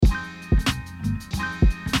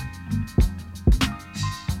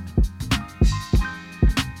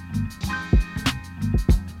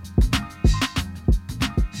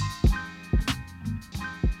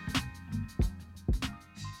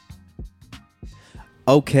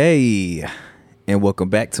Okay, and welcome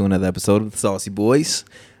back to another episode of the Saucy Boys.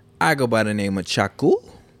 I go by the name of Chaku,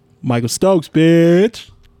 Michael Stokes,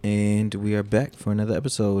 bitch. and we are back for another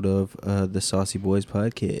episode of the Saucy Boys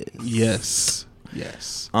podcast.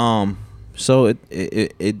 Yes. So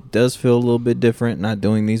it does feel a little bit different not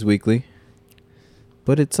doing these weekly,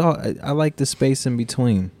 but it's all I like the space in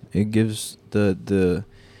between. It gives the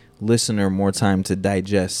listener more time to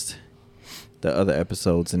digest the other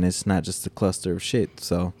episodes, and it's not just a cluster of shit.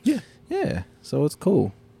 So yeah, so it's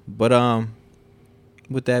cool. But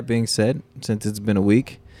with that being said, since it's been a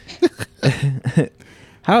week,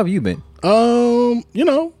 how have you been?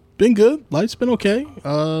 Been good. Life's been okay.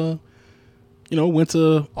 Went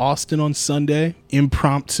to Austin on Sunday,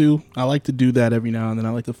 impromptu. I like to do that every now and then.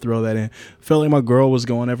 I like to throw that in. Felt like my girl was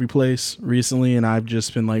going every place recently, and I've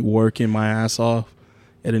just been like working my ass off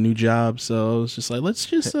at a new job. So I was just like, let's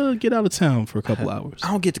just get out of town for a couple hours.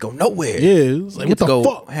 I don't get to go nowhere. Yeah, it was like, I get what to the go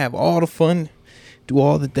fuck? have all the fun, do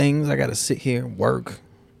all the things. I got to sit here and work.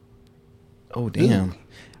 Oh, damn.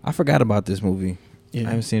 I forgot about this movie. Yeah. I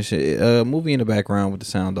haven't seen shit. Movie in the background with the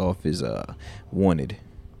sound off is Wanted.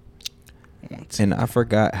 And I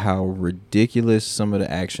forgot how ridiculous some of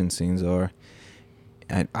the action scenes are.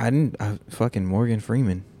 Fucking Morgan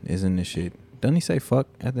Freeman is in this shit. Doesn't he say fuck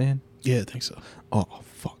at the end? Yeah, I think so. Oh,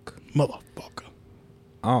 fuck. Motherfucker.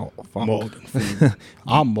 Oh, fuck. Morgan Freeman.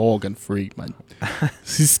 I'm Morgan Freeman.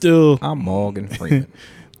 I'm Morgan Freeman.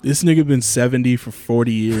 This nigga been 70 for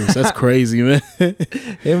 40 years. That's crazy, man.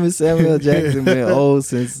 Him and Samuel Jackson been old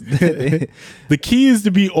since. The key is to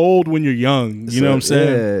be old when you're young. You know what I'm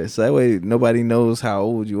saying? Yeah, so that way nobody knows how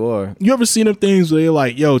old you are. You ever seen them things where you're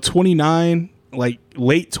like, yo, 29, like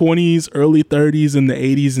late 20s, early 30s in the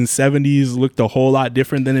 80s and 70s looked a whole lot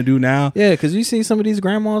different than they do now? Yeah, because you see some of these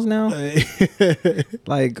grandmas now.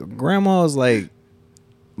 Like, grandmas, like,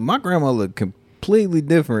 my grandma looked completely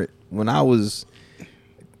different when I was.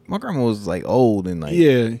 My grandma was like old and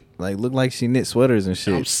like looked like she knit sweaters and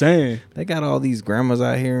shit. I'm saying they got all these grandmas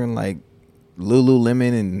out here and like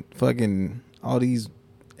Lululemon and fucking all these.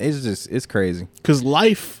 It's crazy. Because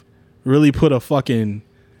life really put a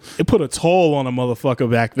toll on a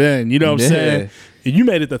motherfucker back then. You know what I'm saying? And you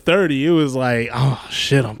made it to 30. It was like, oh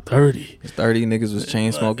shit, I'm 30. 30 niggas was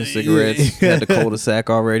chain smoking cigarettes. Had the cul-de-sac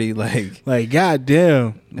already. Like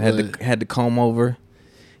goddamn. Had the comb over,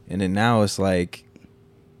 and then now it's like.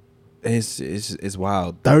 It's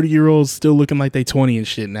wild. 30-year-olds still looking like they 20 and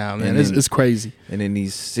shit now, man. It's crazy. And then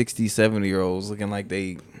these 60, 70-year-olds looking like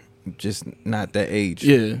they just not that age.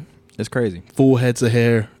 Yeah. It's crazy. Full heads of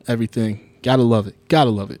hair, everything. Gotta love it.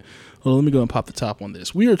 Well, let me go and pop the top on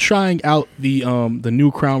this. We are trying out the new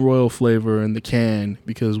Crown Royal flavor in the can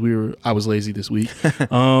because I was lazy this week.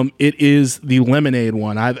 It is the lemonade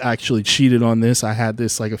one. I've actually cheated on this. I had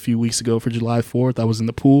this like a few weeks ago for July 4th. I was in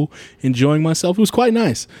the pool enjoying myself. It was quite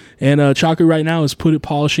nice. And Chaku right now is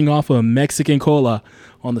polishing off a Mexican cola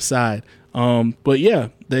on the side. But yeah,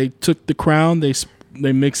 they took the Crown.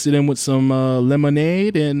 They mixed it in with some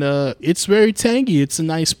lemonade, and it's very tangy. It's a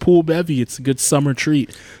nice pool bevy. It's a good summer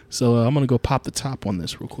treat. So I'm going to go pop the top on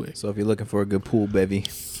this real quick. So if you're looking for a good pool bevy.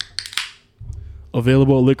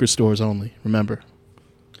 Available at liquor stores only. Remember,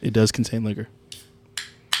 it does contain liquor.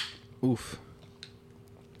 Oof.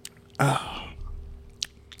 Oh,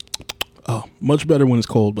 much better when it's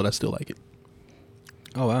cold, but I still like it.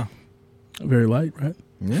 Oh, wow. Very light, right?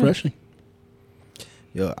 Yeah. Refreshing.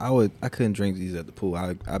 Yo, I couldn't drink these at the pool.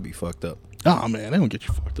 I'd be fucked up. Oh man, they don't get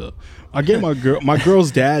you fucked up. I get my girl's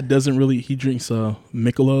dad doesn't really. He drinks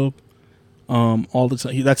Michelob all the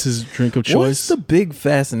time. That's his drink of choice. What's the big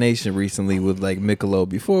fascination recently with like Michelob?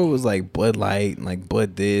 Before it was like Bud Light and like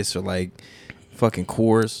Bud this or like fucking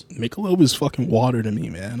Coors. Michelob is fucking water to me,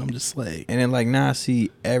 man. I'm just like, and then like now I see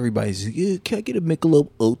everybody's like, yeah, can I get a Michelob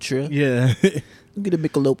Ultra? Yeah, get a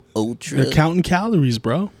Michelob Ultra. They're counting calories,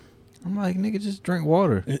 bro. I'm like, nigga, just drink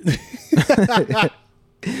water.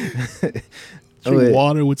 Drink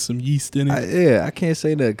water with some yeast in it. I can't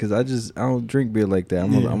say that because I don't drink beer like that.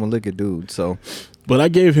 I'm a liquor dude. So, but I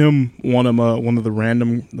gave him one of the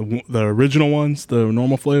random, the original ones, the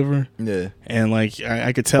normal flavor. Yeah, and like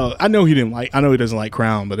I could tell. I know he doesn't like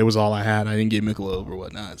Crown, but it was all I had. I didn't get Michelob or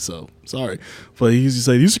whatnot. So sorry, but he used to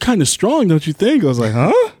say these are kind of strong, don't you think? I was like,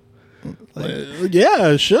 huh? Like,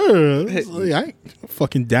 yeah, sure. Like, I ain't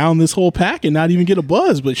fucking down this whole pack and not even get a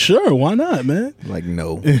buzz, but sure, why not, man? Like,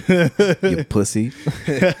 no, you pussy.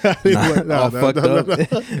 All fucked up.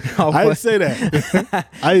 I didn't say that.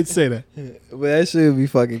 I didn't say that. But that shit would be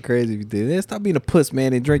fucking crazy if you did. Hey, stop being a puss,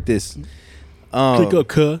 man, and drink this. Click up,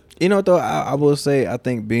 cuh. You know what though? I will say I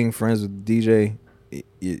think being friends with DJ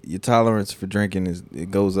your tolerance for drinking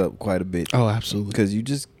it goes up quite a bit. Oh, absolutely. Because you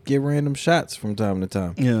just get random shots from time to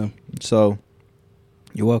time. Yeah. So,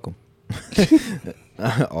 you're welcome.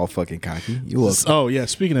 All fucking cocky. You're welcome. Oh yeah.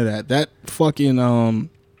 Speaking of that fucking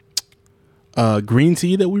green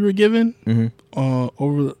tea that we were given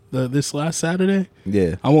over this last Saturday.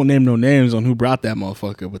 Yeah. I won't name no names on who brought that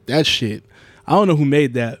motherfucker, but that shit, I don't know who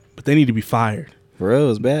made that, but they need to be fired. For real, it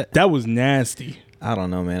was bad. That was nasty. I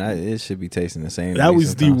don't know, man. It should be tasting the same. That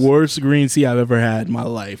was sometimes. The worst green tea I've ever had in my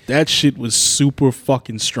life. That shit was super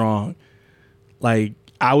fucking strong. Like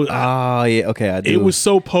I was. Oh yeah, okay. I do. It was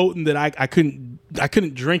so potent that I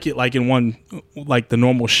couldn't drink it like in one like the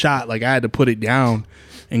normal shot. Like I had to put it down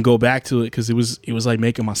and go back to it because it was like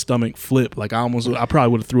making my stomach flip. Like I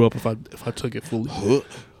probably would have threw up if I took it fully.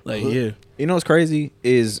 Like yeah. You know what's crazy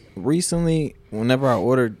is recently whenever I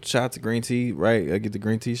ordered shots of green tea, right? I get the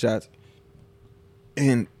green tea shots.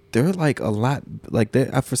 And they're like a lot, like they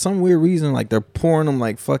for some weird reason, like they're pouring them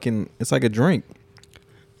like fucking, it's like a drink.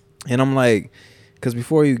 And I'm like, because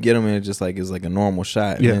before you get them, it's just like, it's like a normal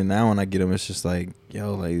shot. Yeah. And now when I get them, it's just like,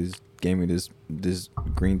 yo, like this gave me this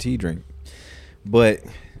green tea drink. But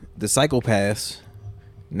the psychopaths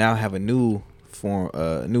now have a new form,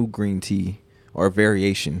 new green tea or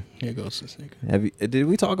variation. Here goes this nigga. Did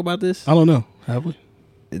we talk about this? I don't know. Have we?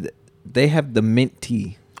 They have the mint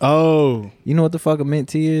tea. Oh. You know what the fuck a mint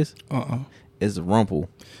tea is? It's Rumple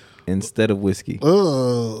instead of whiskey.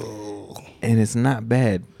 Oh. And it's not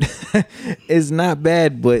bad. It's not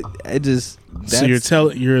bad, but it just... So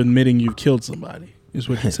you're admitting you've killed somebody, is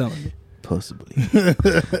what you're telling me. Possibly.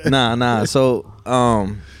 Nah. So,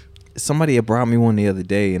 somebody had brought me one the other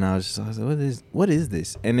day, and I was like, what is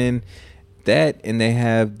this? And then and they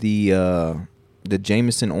have the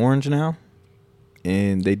Jameson orange now,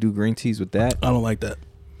 and they do green teas with that. I don't like that.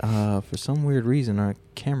 For some weird reason, our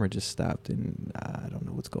camera just stopped, and I don't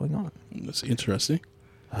know what's going on. That's interesting.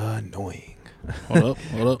 Annoying. Hold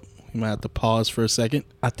up. You might have to pause for a second.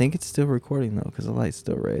 I think it's still recording, though, because the light's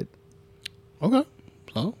still red. Okay.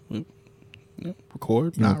 So,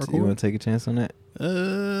 record, not record. You want to take a chance on that?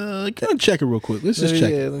 Can I check it real quick? Let's just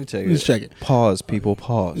check it. Let me check it. Let's check it. Pause, people,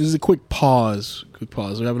 pause. This is a quick pause. We're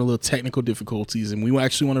having a little technical difficulties, and we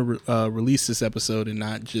actually want to release this episode and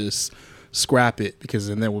not just scrap it, because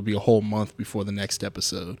then there will be a whole month before the next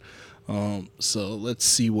episode. So let's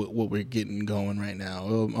see what we're getting going right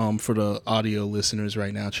now. For the audio listeners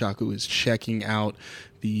right now, Chaku is checking out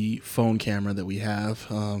the phone camera that we have.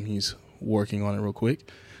 He's working on it real quick,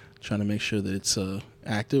 trying to make sure that it's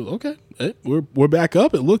active. Okay, hey, we're back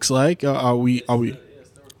up. It looks like. Are we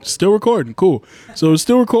still recording? Cool. So it's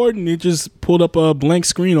still recording. It just pulled up a blank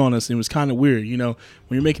screen on us, and it was kind of weird. You know,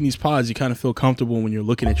 when you're making these pods, you kind of feel comfortable when you're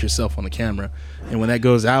looking at yourself on the camera, and when that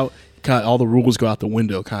goes out, all the rules go out the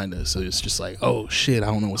window, kind of. So it's just like, oh shit, I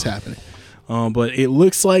don't know what's happening. But it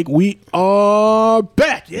looks like we are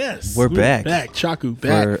back. Yes, we're back. Chaku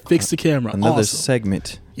back. Fix the camera. Another awesome.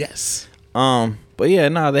 segment. Yes. But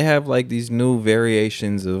yeah, they have like these new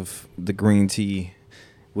variations of the green tea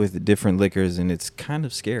with different liquors, and it's kind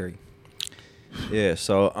of scary. Yeah.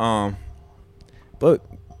 So, but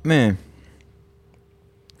man,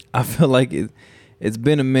 I feel like it's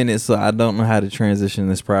been a minute, so I don't know how to transition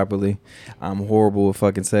this properly. I'm horrible with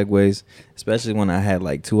fucking segues, especially when I had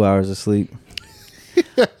like 2 hours of sleep.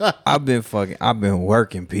 I've been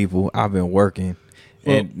working, people. I've been working.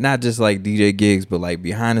 And not just like DJ gigs, but like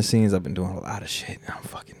behind the scenes, I've been doing a lot of shit. And I'm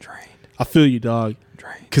fucking drained. I feel you, dog.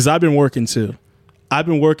 Drained. Because I've been working too. I've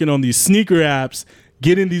been working on these sneaker apps,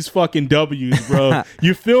 getting these fucking W's, bro.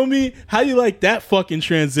 You feel me? How you like that fucking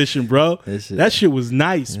transition, bro? That shit was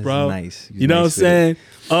nice, bro. Nice. You know what I'm saying?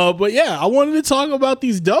 But yeah, I wanted to talk about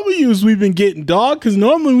these W's we've been getting, dog, because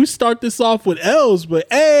normally we start this off with L's, but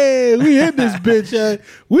hey, we in this bitch.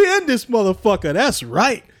 We in this motherfucker. That's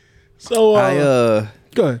right. So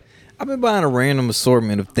go ahead. I've been buying a random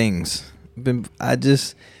assortment of things.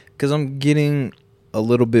 Because I'm getting a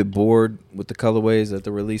little bit bored with the colorways that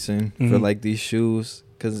they're releasing for like these shoes.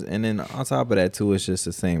 And then on top of that too, it's just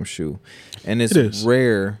the same shoe, and it's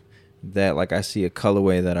rare that like I see a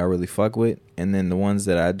colorway that I really fuck with, and then the ones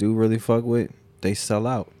that I do really fuck with, they sell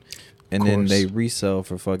out, and then they resell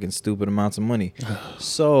for fucking stupid amounts of money.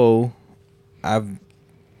 So I've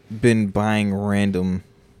been buying random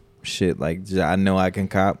shit like I know I can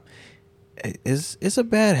cop. It's a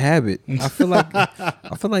bad habit. I feel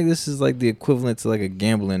like this is like the equivalent to like a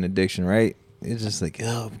gambling addiction, right? It's just like,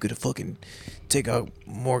 oh, I'm gonna fucking take out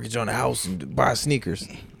mortgage on the house and buy sneakers.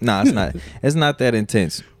 Nah, it's not. It's not that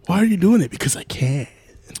intense. Why are you doing it? Because I can.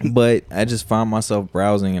 But I just find myself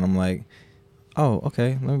browsing and I'm like, oh,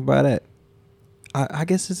 okay, let me buy that. I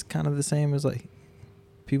guess it's kind of the same as like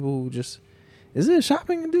people who just. Is it a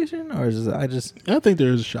shopping edition or is it, I think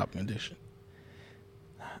there is a shopping edition.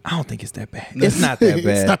 I don't think it's that bad. It's not that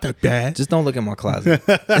bad. It's not that bad. Just don't look in my closet.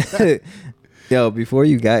 Yo, before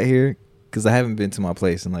you got here, because I haven't been to my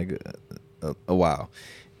place in like a while,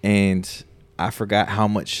 and I forgot how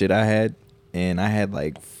much shit I had, and I had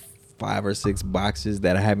like 5 or 6 boxes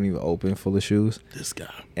that I haven't even opened full of shoes. This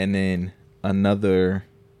guy. And then another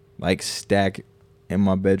like stack in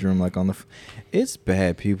my bedroom, like on the. It's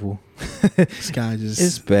bad, people. This guy just.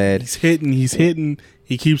 It's bad. He's hitting.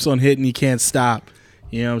 He keeps on hitting. He can't stop.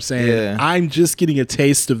 You know what I'm saying? Yeah. I'm just getting a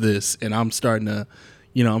taste of this, and I'm starting to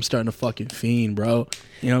fucking fiend, bro.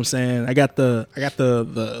 You know what I'm saying? I got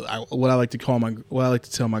what I like to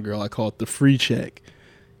tell my girl, I call it the free check.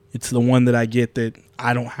 It's the one that I get that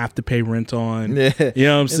I don't have to pay rent on. Yeah. You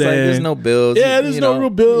know what I'm saying? Like there's no bills. Yeah, there's no real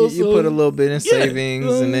bills. You put a little bit in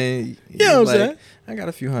savings, and then you know what I'm saying? I got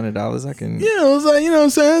a few $100 I can. Yeah, I was like, you know what I'm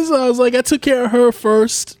saying? So I was like, I took care of her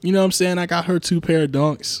first. You know what I'm saying? I got her 2 pair of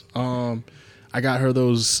dunks. I got her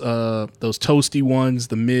those toasty ones,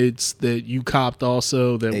 the mids that you copped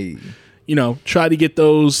also. That tried to get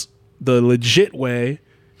those the legit way,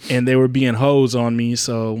 and they were being hoes on me.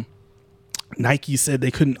 So Nike said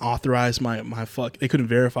they couldn't authorize they couldn't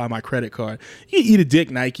verify my credit card. You eat a dick,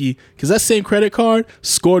 Nike, because that same credit card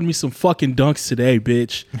scored me some fucking dunks today,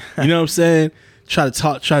 bitch. You know what I'm saying? Try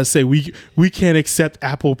to say we can't accept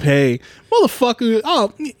Apple Pay, motherfucker.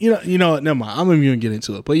 Oh, you know what? Never mind. I'm not even gonna get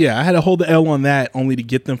into it. But yeah, I had to hold the L on that only to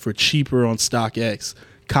get them for cheaper on StockX,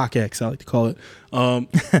 CockX, I like to call it.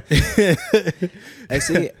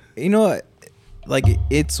 Actually, you know what? Like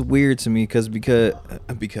it's weird to me because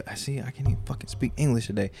I see I can't even fucking speak English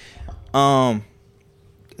today. That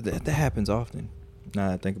happens often. Now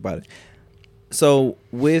that I think about it. So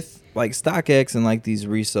with like StockX and like these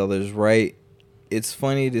resellers, right? It's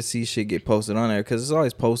funny to see shit get posted on there because it's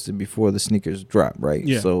always posted before the sneakers drop, right?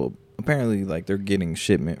 Yeah. So apparently, like they're getting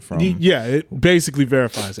shipment from. Yeah, it basically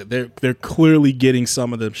verifies it. They're clearly getting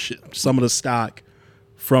some of the stock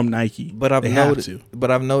from Nike. But I've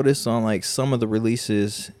noticed on like some of the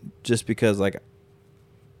releases, just because like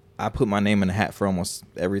I put my name in the hat for almost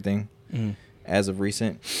everything as of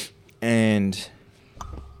recent, and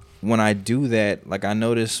when I do that, like I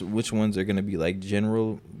notice which ones are gonna be like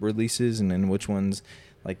general releases, and then which ones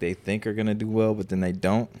like they think are gonna do well, but then they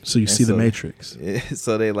don't. So you see the Matrix.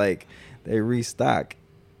 So they restock,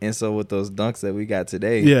 and so with those dunks that we got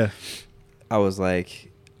today, yeah, I was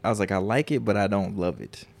like I like it, but I don't love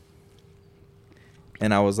it.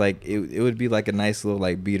 And I was like, it would be like a nice little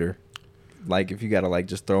like beater, like if you gotta like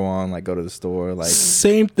just throw on, like go to the store, like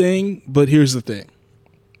same thing. But here's the thing,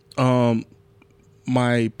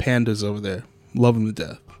 my pandas over there, love them to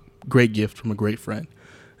death. Great gift from a great friend,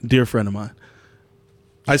 dear friend of mine.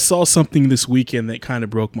 I saw something this weekend that kind of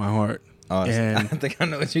broke my heart. Oh, and I think I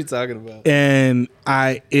know what you're talking about. And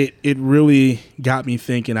it really got me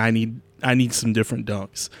thinking. I need some different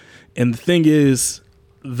dunks. And the thing is,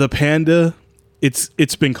 the panda,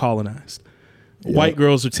 it's been colonized. Yep. White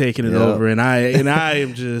girls are taking it over, and I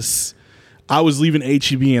am just. I was leaving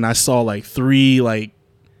HEB and I saw like 3 like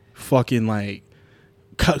fucking like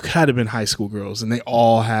had to been high school girls, and they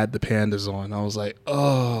all had the pandas on. I was like,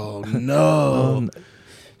 oh no.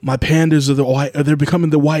 My pandas are they're becoming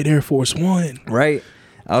the white Air Force One. Right.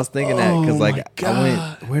 I was thinking that because like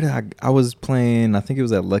I was playing, I think it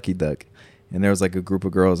was at Lucky Duck, and there was like a group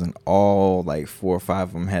of girls, and all like 4 or 5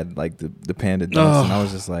 of them had like the panda dunks, and I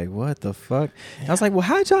was just like, what the fuck? And I was like, well,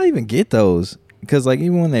 how'd y'all even get those? Because like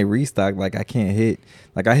even when they restock, like I can't hit,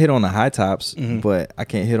 like I hit on the high tops, but I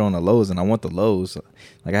can't hit on the lows, and I want the lows.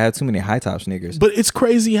 Like I have too many high top sneakers. But it's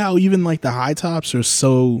crazy how even like the high tops are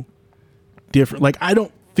so different. Like I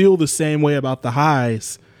don't feel the same way about the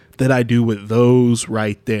highs that I do with those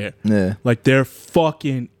right there. Yeah. Like they're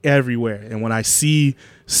fucking everywhere. And when I see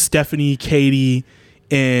Stephanie, Katie,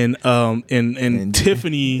 and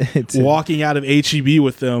Tiffany walking out of HEB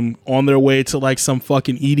with them on their way to like some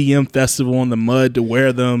fucking EDM festival in the mud to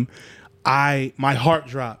wear them, my heart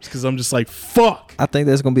drops because I'm just like, fuck. I think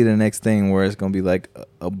that's gonna be the next thing, where it's gonna be like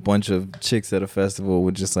a bunch of chicks at a festival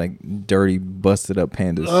with just like dirty, busted up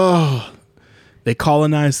pandas. Oh, they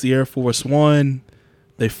colonized the Air Force One.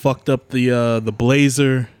 They fucked up the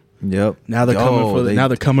Blazer. Yep. Now they're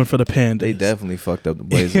coming for the pandas. They definitely fucked up the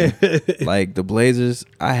Blazer. Like the Blazers,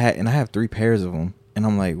 I have 3 pairs of them, and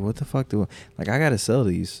I'm like, what the fuck I gotta sell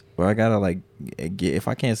these, or I gotta like get, if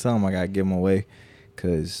I can't sell them, I gotta give them away,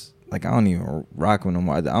 cause like I don't even rock with them.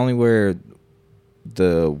 I only wear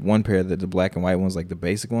the one pair, the black and white ones, like the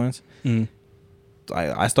basic ones.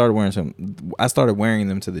 I started wearing some. I started wearing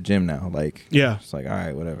them to the gym now. Like, Yeah. it's like, all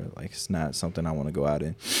right, whatever. Like, it's not something I want to go out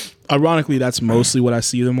in. Ironically, that's mostly what I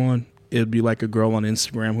see them on. It'd be like a girl on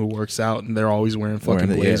Instagram who works out, and they're always wearing fucking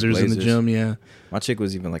blazers in the gym. Yeah. My chick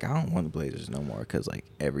was even like, I don't want the blazers no more because like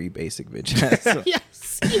every basic bitch has them.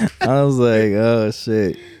 Yes. I was like, oh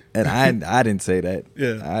shit, and I didn't say that.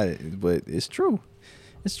 Yeah. But it's true.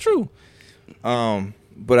 It's true.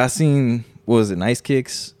 But I seen, what was it, Nice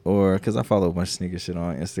Kicks, or because I follow a bunch of sneaker shit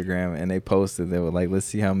on Instagram, and they posted, they were like, let's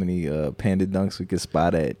see how many Panda Dunks we could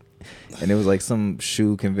spot at, and it was like some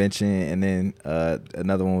shoe convention, and then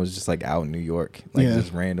another one was just like out in New York, like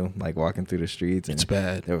just random, like walking through the streets, and it's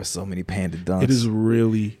bad. There were so many Panda Dunks. It is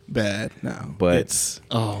really bad now, but it's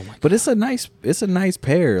God. But it's a nice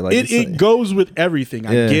pair. Like it goes with everything.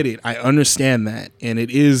 I get it. I understand that, and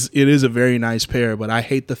it is a very nice pair. But I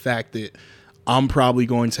hate the fact that I'm probably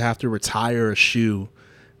going to have to retire a shoe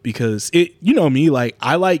because it, you know me, like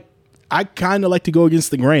I kind of like to go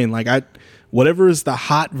against the grain. Like whatever is the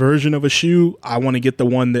hot version of a shoe, I want to get the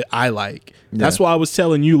one that I like. Yeah. That's why I was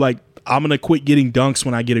telling you, like, I'm going to quit getting Dunks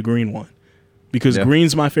when I get a green one because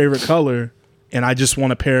green's my favorite color and I just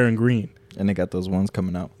want a pair in green. And they got those ones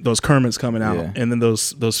coming out. Those Kermits coming out. Yeah. And then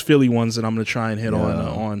those Philly ones that I'm going to try and hit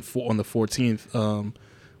on the 14th.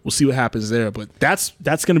 We'll see what happens there, but that's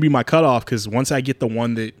going to be my cutoff because once I get the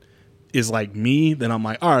one that is like me, then I'm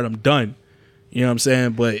like, all right, I'm done. You know what I'm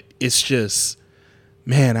saying? But it's just,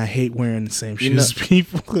 man, I hate wearing the same shoes as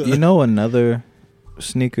people. You know another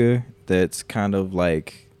sneaker that's kind of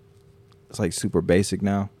like, it's like super basic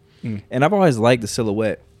now, and I've always liked the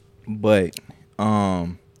silhouette, but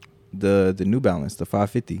the New Balance, the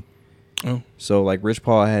 550. Oh, so like Rich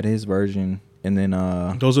Paul had his version. And then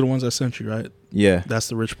those are the ones I sent you, right? Yeah, that's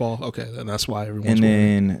the Rich Paul. Okay, and that's why everyone's. And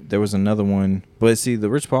then there was another one, but see,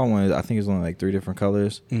 the Rich Paul one, I think is only like 3 different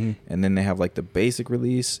colors. And then they have like the basic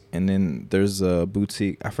release, and then there's a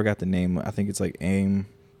boutique. I forgot the name. I think it's like AIM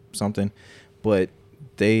something, but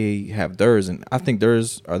they have theirs, and I think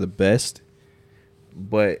theirs are the best.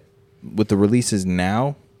 But with the releases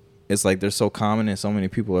now, it's like they're so common, and so many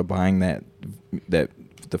people are buying that the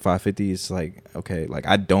 550 is like, okay, like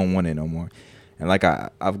I don't want it no more. And like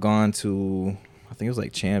I've gone to, I think it was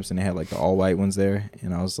like Champs, and they had like the all white ones there,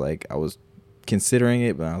 and I was like, I was considering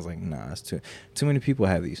it, but I was like, nah, it's too many people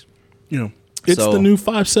have these. You know, it's the new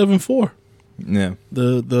 574. Yeah,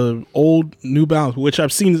 the old New Balance, which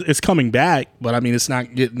I've seen, it's coming back, but I mean, it's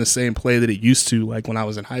not getting the same play that it used to, like when I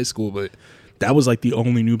was in high school. But that was like the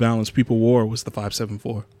only New Balance people wore was the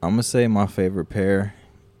 574. I'm gonna say my favorite pair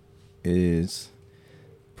is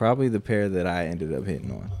probably the pair that I ended up hitting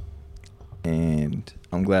on. And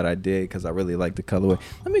I'm glad I did because I really like the colorway.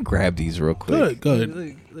 Let me grab these real quick. Good.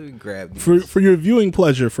 Let me grab these. For your viewing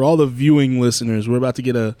pleasure, for all the viewing listeners, we're about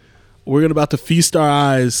to feast our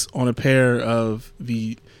eyes on a pair of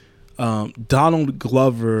the Donald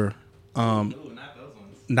Glover.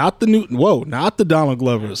 Not the Donald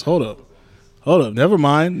Glovers. Hold up. Never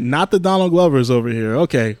mind. Not the Donald Glovers over here.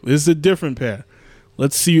 Okay, this is a different pair.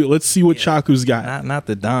 Let's see what Chaku's got. Not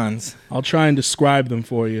the Dons. I'll try and describe them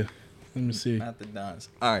for you. Let me see. Not the Dons.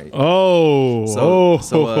 All right.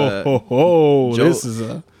 This is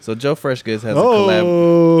a. So Joe Fresh Goods has a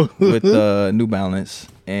collab with New Balance,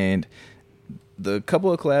 and the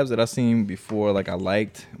couple of collabs that I've seen before, like I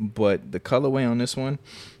liked, but the colorway on this one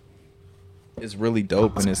is really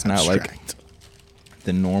dope, and it's not like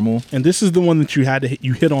the normal. And this is the one that you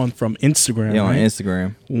hit on from Instagram. Yeah, right? On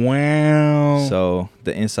Instagram. Wow. So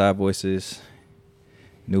the Inside Voices,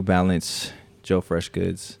 New Balance, Joe Fresh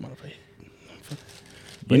Goods.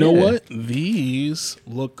 You know what? These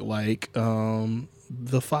look like the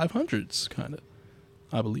 500s, kind of,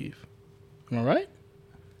 I believe. Am I right?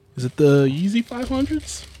 Is it the Yeezy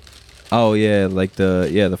 500s? Oh, yeah, like the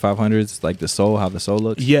 500s, like the sole, how the sole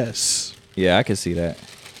looks? Yes. Yeah, I can see that.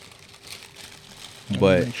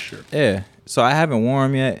 But, yeah, so I haven't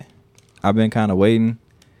worn them yet. I've been kind of waiting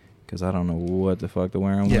because I don't know what the fuck to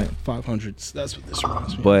wear them with. Yeah, 500s. That's what this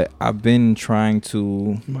reminds me. But I've been trying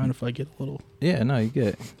to... You mind if I get a little... Yeah, no, you get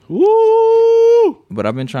it. Woo! But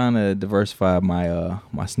I've been trying to diversify my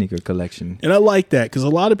my sneaker collection. And I like that because a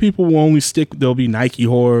lot of people will only stick... There'll be Nike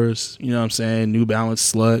whores, you know what I'm saying? New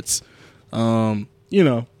Balance sluts, you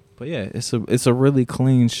know. But yeah, it's a really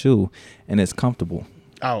clean shoe, and it's comfortable.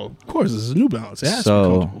 Oh, of course, this is New Balance. It has to be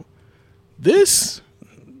comfortable. This...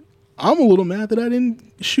 I'm a little mad that I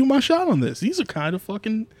didn't shoot my shot on this. These are kind of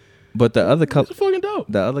fucking... But the other color... These are fucking dope.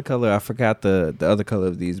 The other color, I forgot the other color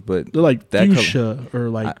of these, but... They're like that fuchsia or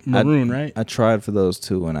like maroon, right? I tried for those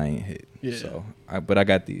too and I ain't hit. Yeah. So, but I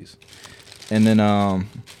got these. And then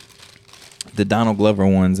the Donald Glover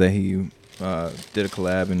ones that he did a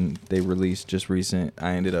collab and they released just recent.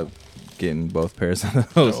 I ended up getting both pairs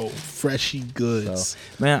of those. Oh, freshy goods. So,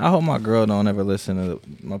 man, I hope my girl don't ever listen to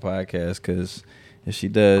my podcast, because if she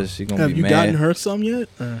does, she's gonna be mad. Have you gotten her some yet?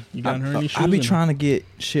 Or you gotten her any shoes? I be trying to get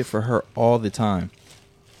shit for her all the time,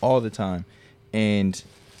 and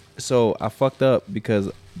so I fucked up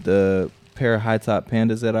because the pair of high top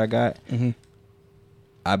pandas that I got,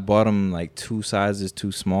 I bought them like 2 sizes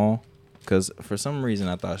too small, because for some reason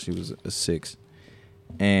I thought she was a 6,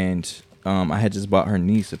 and I had just bought her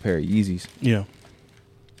niece a pair of Yeezys. Yeah.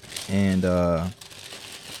 And so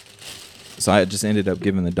I just ended up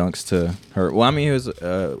giving the dunks to her. Well, I mean,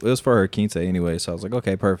 it was for her quince anyway, so I was like,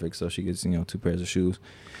 okay, perfect. So she gets 2 pairs of shoes.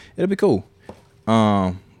 It'll be cool.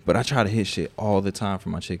 But I try to hit shit all the time for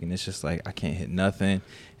my chicken. It's just like I can't hit nothing.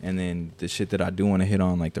 And then the shit that I do want to hit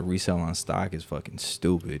on, like the resale on stock, is fucking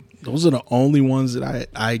stupid. Those are the only ones that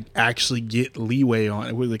I actually get leeway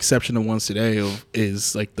on, with the exception of ones today,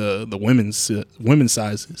 is like the women's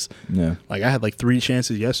sizes. Yeah. Like I had like 3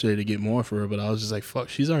 chances yesterday to get more for her, but I was just like, fuck,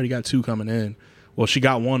 she's already got 2 coming in. Well, she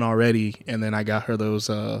got 1 already, and then I got her those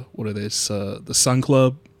what are this? The Sun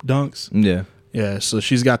Club dunks. Yeah. Yeah, so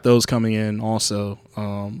she's got those coming in also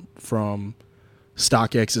from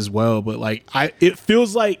StockX as well. But like, it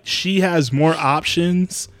feels like she has more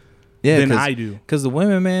options than I do. Because the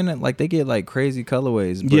women, man, like they get like crazy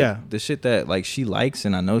colorways. But yeah, the shit that like she likes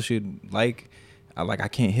and I know she'd like, I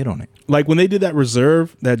can't hit on it. Like when they did that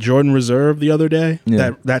Jordan Reserve the other day,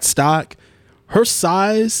 that stock, her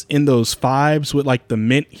size in those 5s with like the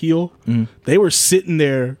mint heel, they were sitting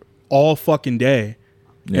there all fucking day.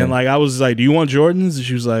 Yeah. And like I was like, do you want Jordans? And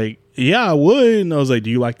she was like, yeah, I would. And I was like,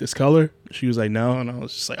 do you like this color? She was like, no. And I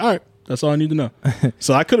was just like, all right, that's all I need to know.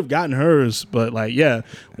 So I could have gotten hers, but like, yeah,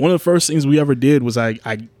 one of the first things we ever did was I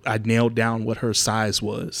nailed down what her size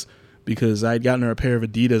was, because I'd gotten her a pair of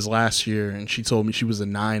Adidas last year and she told me she was a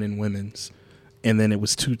 9 in women's, and then it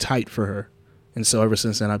was too tight for her. And so ever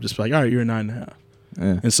since then, I've just been like, all right, you're a 9.5.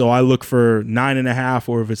 Yeah. And so I look for 9.5,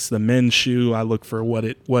 or if it's the men's shoe, I look for what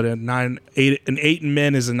an 8 in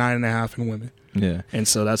men is a 9.5 in women. Yeah. And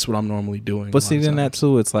so that's what I'm normally doing. But see, then that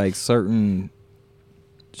too, it's like certain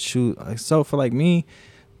shoe. Like, so for like me,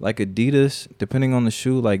 like Adidas, depending on the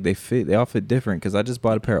shoe, like they all fit different. Because I just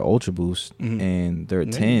bought a pair of Ultra Boost and they're a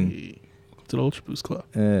 10. To the Ultra Boost Club.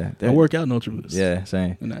 Yeah. I work out in Ultra Boost. Yeah,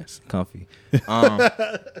 same. They're nice. Comfy.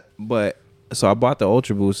 But so I bought the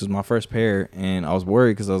Ultra Boost as my first pair, and I was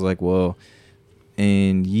worried because I was like, well,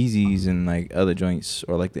 in Yeezys and like other joints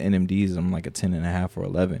or like the NMDs, I'm like a 10.5 or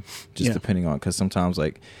 11, just depending on, because sometimes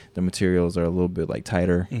like the materials are a little bit like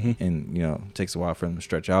tighter and it takes a while for them to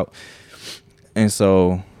stretch out. And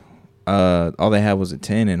so all they had was a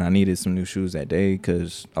 10, and I needed some new shoes that day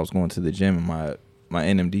because I was going to the gym and my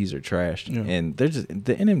NMDs are trashed, and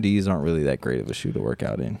the NMDs aren't really that great of a shoe to work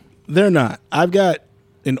out in. They're not. I've got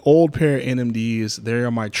an old pair of NMDs.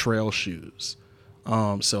 They're my trail shoes.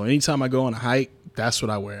 So anytime I go on a hike, that's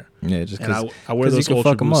what I wear. Yeah, just because I wear those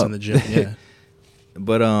Ultra Boosts in the gym. Yeah.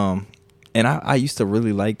 But and I used to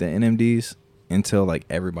really like the NMDs until like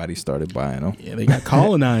everybody started buying them. Yeah, they got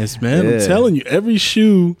colonized, man. I'm telling you, every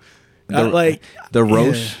shoe. Like the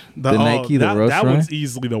Roche, the Nike, the Roche. That one's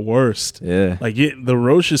easily the worst. Yeah, like the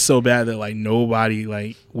Roche is so bad that like nobody,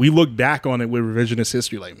 like, we look back on it with revisionist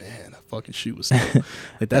history, like, man, that fucking shoe was like,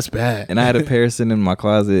 that's bad. And I had a pair sitting in my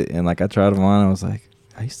closet, and like I tried them on. I was like,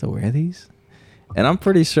 I used to wear these, and I'm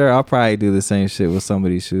pretty sure I'll probably do the same shit with some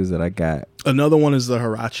of these shoes that I got. Another one is the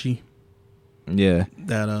Hirachi. Yeah,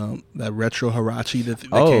 that retro Hirachi that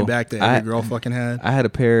came back that every girl fucking had. I had a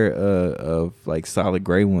pair of like solid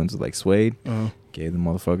gray ones with like suede. Gave the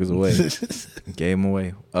motherfuckers away. Gave them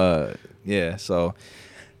away. Yeah. So,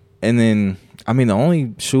 and then I mean the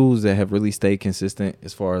only shoes that have really stayed consistent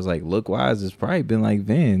as far as like look wise has probably been like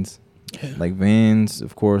Vans. Yeah. Like Vans,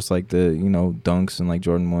 of course, like the Dunks and like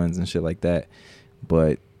Jordan 1s and shit like that.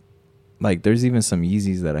 But like there's even some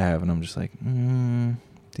Yeezys that I have, and I'm just like,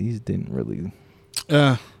 these didn't really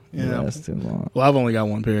last too long. Well, I've only got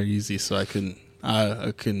one pair of Yeezys, so I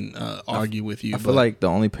couldn't argue with you. I feel like the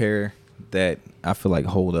only pair that I feel like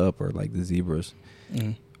hold up are like the Zebras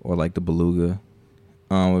or like the Beluga.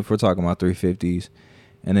 If we're talking about 350s,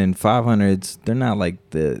 and then 500s, they're not like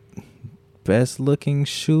the best looking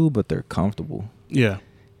shoe, but they're comfortable. Yeah.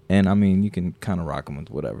 And I mean, you can kind of rock them with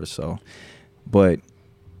whatever. So, but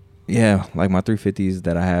yeah, like my 350s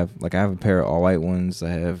that I have, like I have a pair of all white ones. I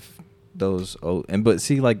have those but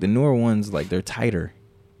see, like the newer ones, like they're tighter,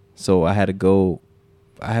 so I have to go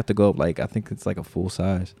up like I think it's like a full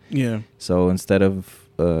size. Yeah. So instead of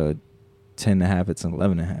 10 10.5, it's an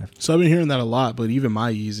 11.5. So I've been hearing that a lot, but even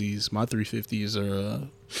my Yeezys, my 350s are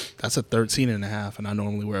that's a 13.5, and I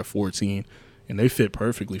normally wear a 14, and they fit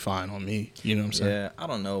perfectly fine on me. You know what I'm saying? Yeah, I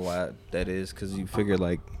don't know why that is, because you figure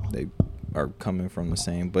like they are coming from the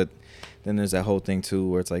same, but then there's that whole thing too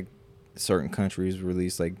where it's like certain countries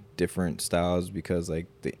release like different styles because like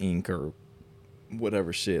the ink or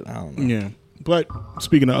whatever shit. I don't know. Yeah. But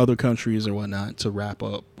speaking of other countries or whatnot, to wrap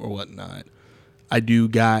up or whatnot, I do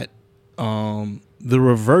got the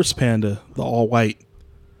reverse Panda, the all white.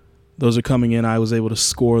 Those are coming in. I was able to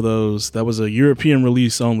score those. That was a European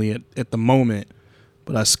release only at the moment,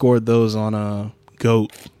 but I scored those on a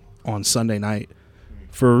GOAT on Sunday night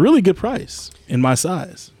for a really good price in my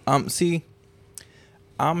size. See,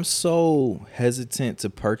 I'm so hesitant to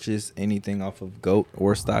purchase anything off of GOAT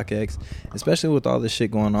or StockX, especially with all this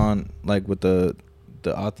shit going on, like with the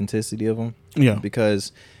authenticity of them. Yeah.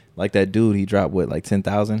 Because like that dude, he dropped what, like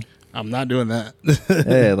 10,000? I'm not doing that.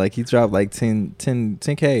 Yeah, like he dropped like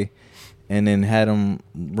 10K and then had him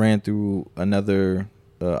ran through another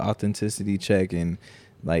authenticity check, and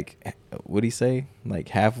like, what'd he say? Like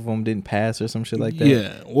half of them didn't pass or some shit like that?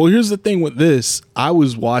 Yeah. Well, here's the thing with this. I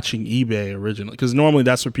was watching eBay originally because normally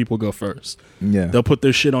that's where people go first. Yeah. They'll put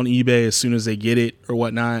their shit on eBay as soon as they get it or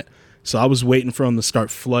whatnot. So I was waiting for them to start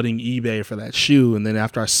flooding eBay for that shoe. And then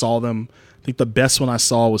after I saw them, I think the best one I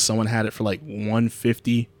saw was someone had it for like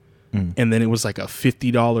 $150. And then it was like a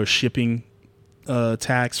 $50 shipping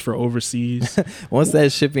tax for overseas. Once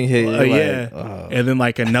that shipping hit, yeah. like, oh. And then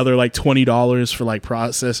like another like $20 for like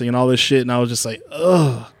processing and all this shit. And I was just like,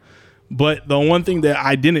 ugh. But the one thing that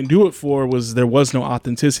I didn't do it for was there was no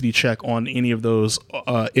authenticity check on any of those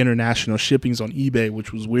international shippings on eBay,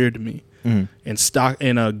 which was weird to me.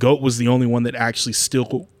 And GOAT was the only one that actually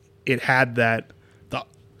still, it had that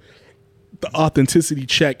the authenticity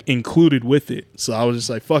check included with it. So I was just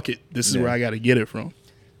like, fuck it. This is where I got to get it from.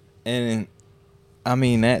 And I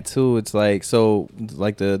mean, that too, it's like, so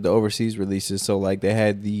like the overseas releases. So like they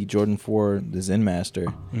had the Jordan 4, the Zen Master.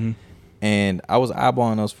 And I was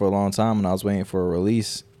eyeballing those for a long time, and I was waiting for a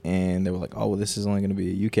release. And they were like, oh, well, this is only going to be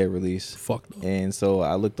a UK release. Fuck no. And so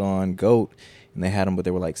I looked on GOAT, and they had them, but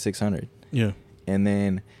they were like 600. Yeah. And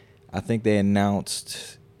then I think they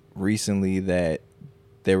announced recently that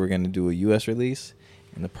they were going to do a US release,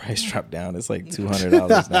 and the price dropped down. It's like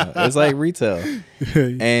 $200 now. It's like retail.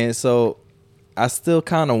 And so I still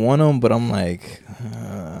kind of want them, but I'm like,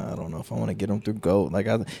 I don't know if I want to get them through GOAT. Like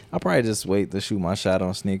I'll probably just wait to shoot my shot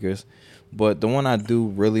on sneakers. But the one I do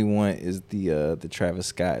really want is the Travis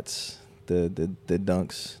Scott's, the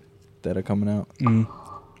dunks that are coming out.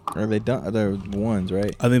 Are they they're ones,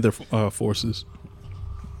 right? I think they're forces.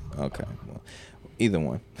 Okay, well, either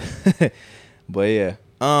one. But yeah,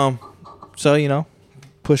 so you know,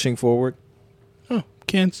 pushing forward. Oh,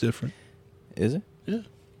 can's different. Is it? Yeah.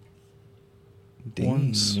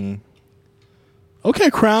 Ones. Okay,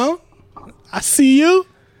 Crown. I see you.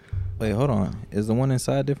 Wait, hold on. Is the one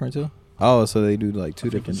inside different too? Oh, so they do like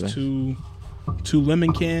two different things. Two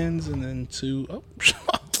lemon cans and then two. Oh,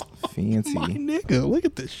 fancy. My nigga, look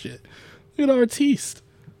at this shit. Look at Artiste.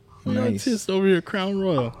 Look at Artiste over here, Crown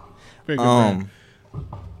Royal. Very good man.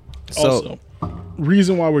 So, also,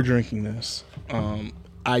 reason why we're drinking this,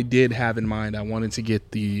 I did have in mind I wanted to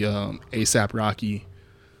get the A$AP Rocky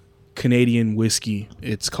Canadian whiskey.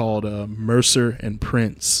 It's called Mercer and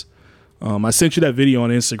Prince. I sent you that video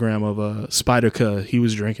on Instagram of Spider-Ca. He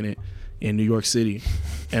was drinking it in New York City,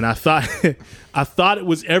 and I thought it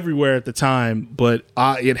was everywhere at the time, but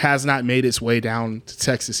it has not made its way down to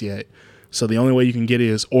Texas yet. So the only way you can get it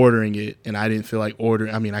is ordering it, and I didn't feel like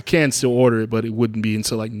ordering. I mean, I can still order it, but it wouldn't be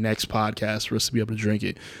until like next podcast for us to be able to drink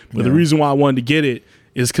it. But the reason why I wanted to get it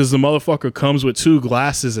is because the motherfucker comes with 2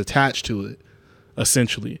 glasses attached to it,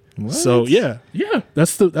 essentially. What? So yeah,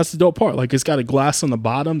 that's the dope part. Like it's got a glass on the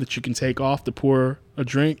bottom that you can take off to pour a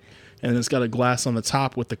drink, and it's got a glass on the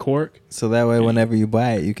top with the cork. So that way, whenever you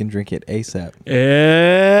buy it, you can drink it ASAP.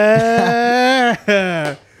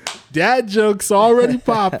 Yeah. Dad jokes already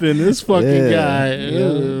popping. This fucking guy.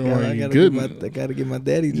 I gotta get my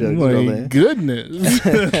daddy jokes. My goodness.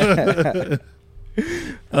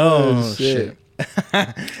 Oh shit.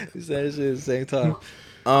 We said shit at the same time.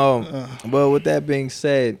 Well, with that being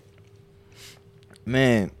said,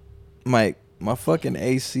 man, Mike, my fucking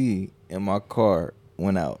AC in my car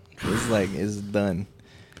went out. It's like it's done.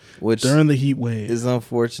 Which during the heat wave is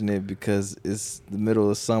unfortunate because it's the middle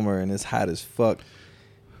of summer and it's hot as fuck.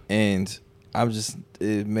 And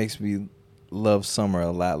it makes me love summer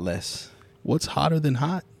a lot less. What's hotter than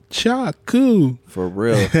hot? Chaku. For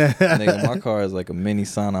real. Nigga, my car is like a mini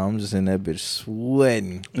sauna. I'm just in that bitch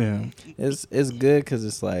sweating. Yeah. It's good because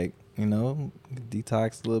it's like you know,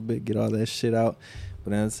 detox a little bit, get all that shit out.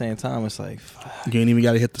 But at the same time, it's like, fuck. You ain't even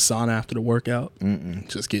got to hit the sauna after the workout. Mm-mm.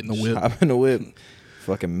 Just get in the whip. Hop in the whip.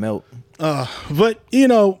 Fucking melt. But, you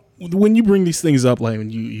know, when you bring these things up, like when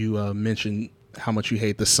you mention how much you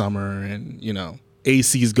hate the summer and, you know,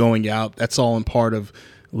 AC's going out, that's all in part of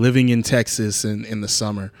living in Texas in the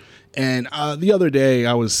summer. And the other day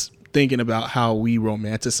I was thinking about how we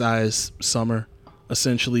romanticize summer,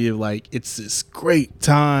 essentially, of like it's this great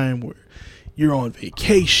time where you're on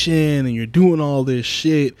vacation and you're doing all this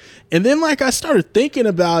shit. And then like I started thinking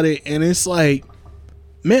about it and it's like,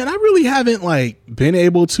 man, I really haven't like been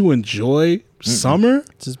able to enjoy summer.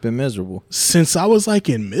 It's just been miserable since I was like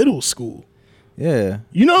in middle school. Yeah.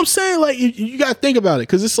 You know what I'm saying? Like you got to think about it.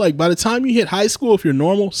 Cause it's like by the time you hit high school, if you're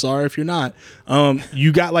normal, sorry if you're not,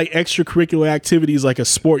 you got like extracurricular activities, like a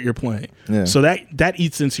sport you're playing. Yeah. So that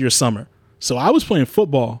eats into your summer. So I was playing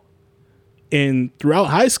football and throughout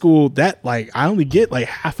high school that like, I only get like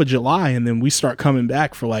half of July and then we start coming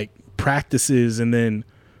back for like practices and then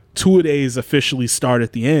 2-a-days officially start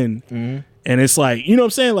at the end. Mm-hmm. And it's like, you know what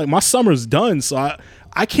I'm saying? Like my summer's done. So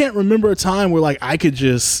I can't remember a time where like I could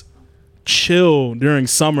just chill during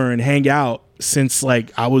summer and hang out since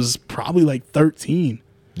like I was probably like 13.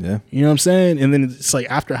 Yeah. You know what I'm saying? And then it's like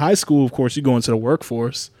after high school, of course, you go into the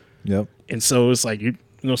workforce. Yep. And so it's like, you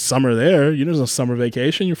know, summer there, there's no summer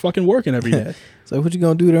vacation. You're fucking working every day. So what you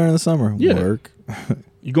gonna do during the summer? Yeah. Work.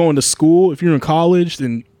 You going to school. If you're in college,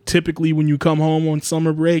 then typically when you come home on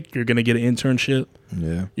summer break, you're going to get an internship.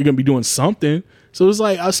 Yeah. You're going to be doing something. So it's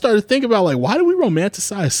like, I started thinking about like, why do we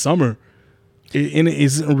romanticize summer? And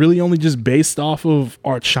is it really only just based off of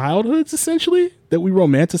our childhoods, essentially, that we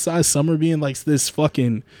romanticize summer being like this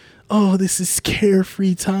fucking, oh, this is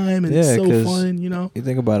carefree time and it's so fun, you know? You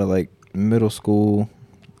think about it like middle school,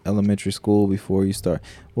 elementary school before you start.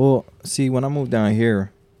 Well, see, when I moved down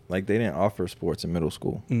here, like they didn't offer sports in middle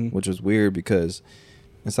school, which was weird because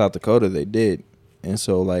in South Dakota they did. And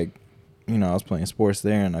so like, you know, I was playing sports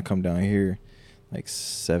there and I come down here like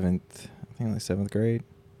seventh grade.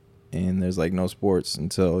 And there's like no sports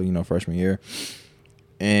until, you know, freshman year.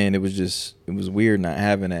 And it was weird not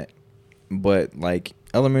having that. But like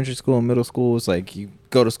elementary school and middle school, it's like you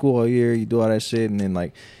go to school all year, you do all that shit. And then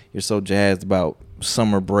like you're so jazzed about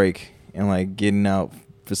summer break and like getting out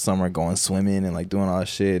for summer, going swimming and like doing all that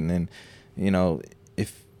shit. And then, you know,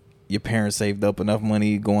 if your parents saved up enough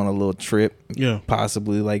money, go on a little trip. Yeah.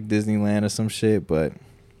 Possibly like Disneyland or some shit. But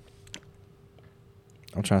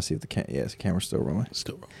I'm trying to see if the camera's still rolling.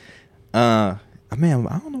 Still rolling. Man,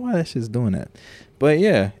 I don't know why that shit's doing that, but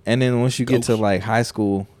yeah. And then once you get to like high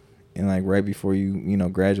school and like right before you know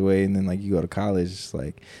graduate and then like you go to college, it's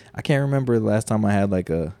like I can't remember the last time I had like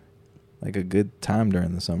a good time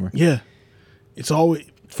during the summer. Yeah, it's always,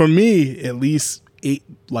 for me at least,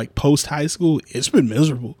 like post high school, it's been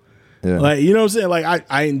miserable. Yeah. Like, you know what I'm saying? Like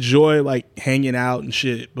I enjoy like hanging out and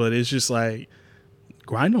shit, but it's just like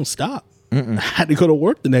grind don't stop. I had to go to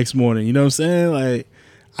work the next morning. You know what I'm saying? Like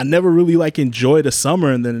I never really like enjoyed the summer,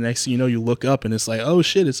 and then the next thing you know, you look up and it's like, oh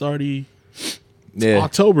shit, it's already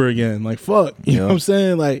October again. Like fuck, you know what I'm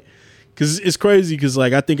saying? Like, cause it's crazy. Cause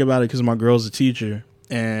like I think about it, cause my girl's a teacher,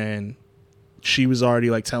 and she was already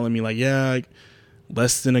like telling me like, yeah, like,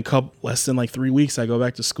 less than like 3 weeks, I go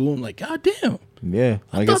back to school. I'm like, god damn. Yeah,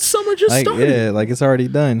 I thought summer just like, started. Yeah, like it's already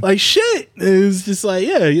done. Like shit. It was just like,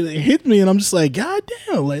 yeah, it hit me, and I'm just like, god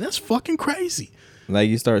damn, like that's fucking crazy. Like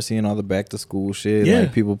you start seeing all the back to school shit, yeah.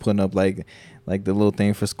 Like people putting up like the little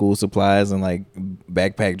thing for school supplies and like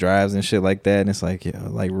backpack drives and shit like that. And it's like, yeah,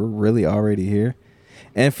 like we're really already here.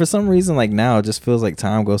 And for some reason, like now it just feels like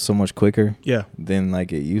time goes so much quicker, than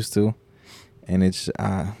like it used to. And it's,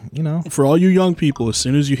 you know, for all you young people, as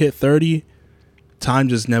soon as you hit 30, time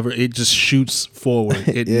just shoots forward.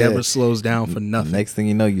 It never slows down for nothing. Next thing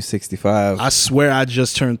you know, you're 65. I swear I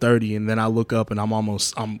just turned 30, and then I look up and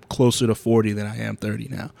I'm closer to 40 than I am 30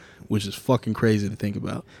 now, which is fucking crazy to think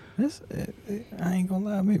about. I ain't gonna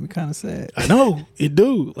lie, it made me kind of sad. I know it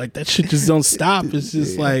do. Like that shit just don't stop. It's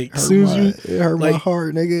just like as soon as it hurt like, my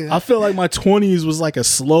heart, nigga. I feel like my 20s was like a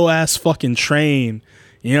slow ass fucking train.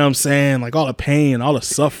 You know what I'm saying? Like all the pain, all the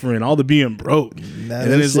suffering, all the being broke. And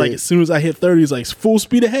then it's like as soon as I hit 30, it's like full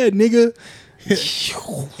speed ahead, nigga.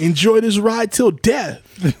 Enjoy this ride till death.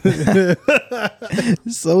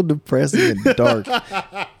 So depressing and dark.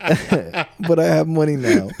 But I have money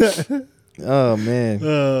now. Oh man.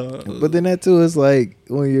 But then that too is like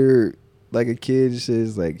when you're like a kid,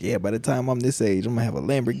 it's like, yeah, by the time I'm this age, I'm gonna have a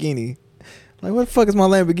Lamborghini. Like, what the fuck is my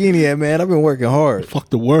Lamborghini at, man? I've been working hard.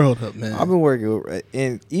 Fuck the world up, man. I've been working,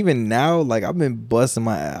 and even now, like, I've been busting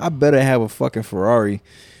I better have a fucking Ferrari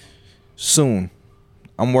soon.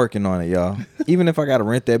 I'm working on it, y'all. Even if I gotta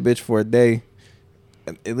rent that bitch for a day,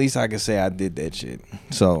 at least I can say I did that shit.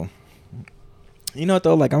 So, you know what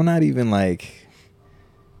though? Like, I'm not even like,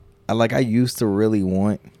 I used to really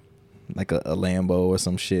want like a Lambo or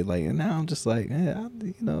some shit. Like, and now I'm just like, let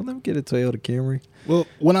me get a Toyota Camry. Well,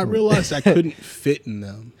 when I realized I couldn't fit in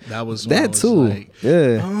them, that was when that I was too. Like,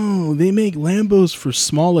 yeah. Oh, they make Lambos for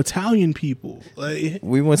small Italian people. Like,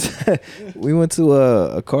 we went to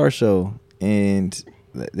a car show and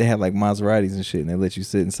they had like Maseratis and shit, and they let you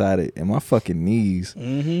sit inside it. And my fucking knees,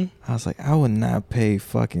 I was like, I would not pay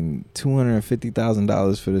fucking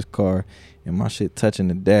 $250,000 for this car, and my shit touching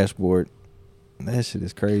the dashboard. That shit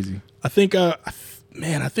is crazy. I think, I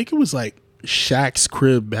think it was like Shaq's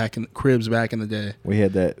cribs back in the day. We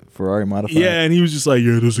had that Ferrari modified. Yeah, and he was just like,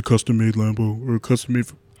 yeah, there's a custom made Lambo or a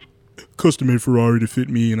custom made Ferrari to fit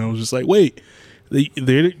me, and I was just like, wait.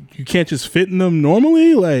 You can't just fit in them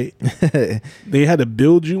normally. Like they had to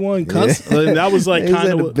build you one. Like, that was like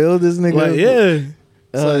kind of build this nigga. Like, yeah.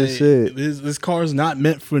 Oh like, shit! This car's not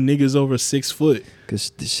meant for niggas over 6 foot.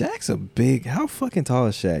 Cause Shaq's a big. How fucking tall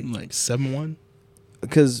is Shaq? Like 7'1".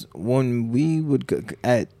 Because when we would go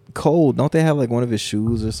at Cole, don't they have like one of his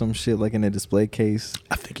shoes or some shit like in a display case?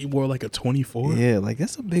 I think he wore like a 24. Yeah, like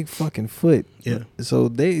that's a big fucking foot. Yeah. So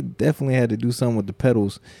they definitely had to do something with the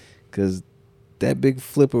pedals, because that big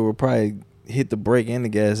flipper will probably hit the brake and the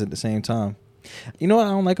gas at the same time. You know what I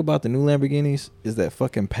don't like about the new Lamborghinis is that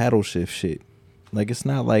fucking paddle shift shit. Like it's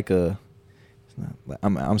not like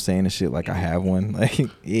I'm saying this shit like I have one. Like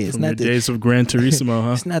it's From not the days of Gran Turismo,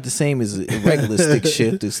 huh? It's not the same as a regular stick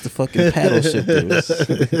shift. It's the fucking paddle shifter.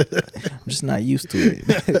 I'm just not used to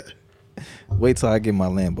it. Wait till I get my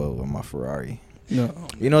Lambo or my Ferrari. No.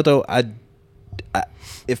 You know what though? I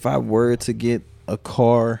if I were to get a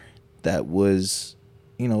car that was,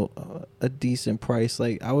 a decent price,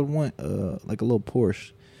 like I would want like a little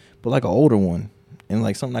Porsche, but like an older one, and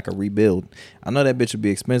like something I could rebuild. I know that bitch would be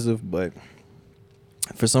expensive, but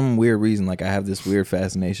for some weird reason, like I have this weird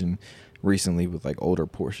fascination recently with like older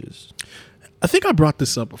Porsches. I think I brought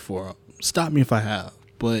this up before. Stop me if I have,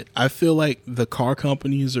 but I feel like the car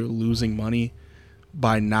companies are losing money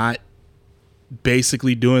by not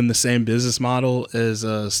basically doing the same business model as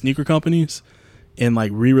sneaker companies. And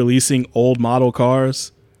like re-releasing old model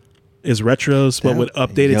cars as retros, but with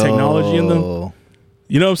updated technology in them.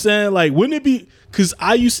 You know what I'm saying? Like, wouldn't it be? Because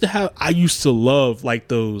I used to love like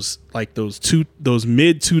those mid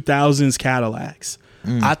 2000s Cadillacs.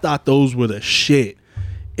 I thought those were the shit.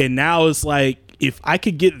 And now it's like, if I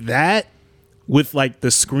could get that with like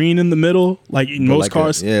the screen in the middle, like in most like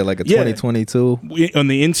cars, like a 2022 on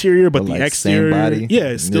the interior, but the like exterior, same body. Yeah,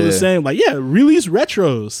 it's still the same. Like, yeah, release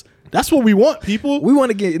retros. That's what we want, people. We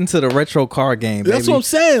want to get into the retro car game, baby. That's what I'm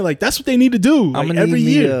saying. Like, that's what they need to do. Like, I'm gonna every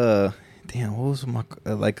need year. Damn, what was my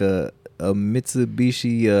like a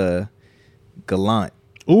Mitsubishi Galant.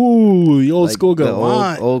 Ooh, the old like school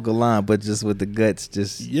Galant. The old Galant, but just with the guts,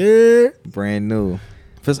 just brand new.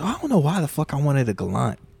 Cause I don't know why the fuck I wanted a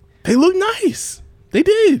Galant. They look nice. They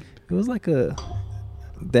did. It was like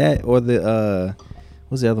that or the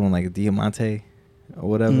what's the other one, like a Diamante or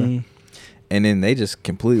whatever. And then they just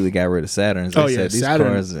completely got rid of Saturns. They said these Saturn.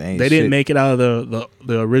 Cars ain't They shit. didn't make it out of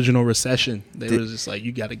the original recession. They was just like,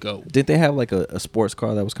 you got to go. Did they have like a sports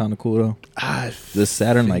car that was kind of cool though? The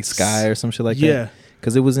Saturn, like Sky or some shit like that. Yeah,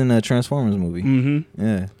 because it was in a Transformers movie.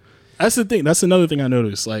 Yeah, that's the thing. That's another thing I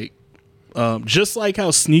noticed. Like, just like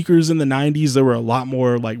how sneakers in the 90s, there were a lot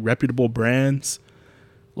more like reputable brands.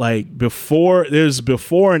 Like there's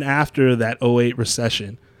before and after that 2008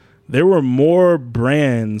 recession. There were more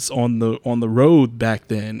brands on the road back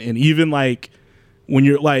then, and even like when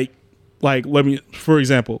you're like let me, for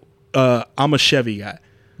example, I'm a Chevy guy.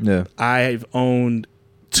 Yeah, I've owned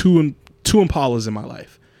two Impalas in my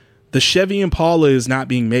life. The Chevy Impala is not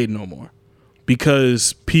being made no more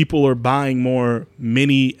because people are buying more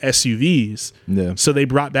mini SUVs. Yeah, so they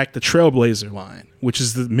brought back the Trailblazer line, which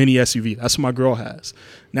is the mini SUV. That's what my girl has.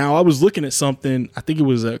 Now I was looking at something. I think it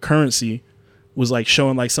was a Currency. Was like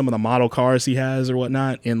showing like some of the model cars he has or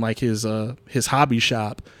whatnot in like his hobby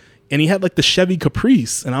shop, and he had like the Chevy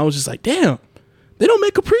Caprice, and I was just like, damn, they don't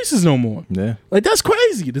make Caprices no more. Yeah, like that's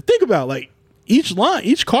crazy to think about. Like each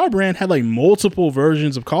car brand had like multiple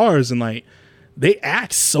versions of cars, and like they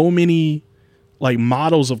act so many like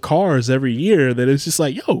models of cars every year that it's just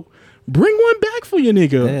like, yo, bring one back for your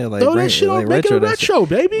nigga. Yeah, like throw that shit on, make it retro,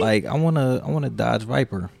 baby. Like I want a Dodge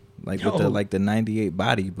Viper. Like with the 98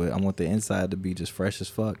 body, but I want the inside to be just fresh as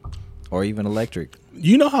fuck, or even electric.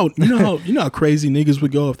 You know how crazy niggas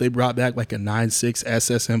would go if they brought back like a 9.6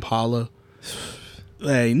 SS Impala.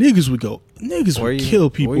 Like niggas would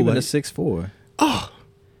kill people. Or even like, a 6.4. Oh,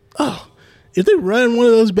 if they run one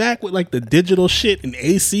of those back with like the digital shit and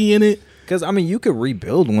AC in it, because I mean, you could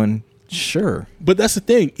rebuild one, sure. But that's the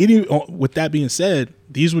thing. With that being said,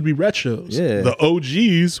 these would be retros. Yeah. The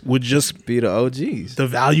OGs would just be the OGs. The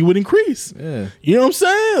value would increase. Yeah. You know what I'm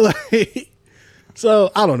saying? Like,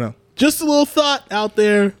 so I don't know. Just a little thought out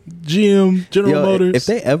there. GM, General Motors. If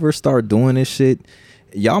they ever start doing this shit,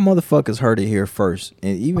 y'all motherfuckers heard it here first.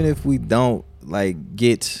 And even if we don't like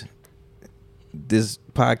get this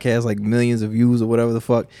podcast like millions of views or whatever the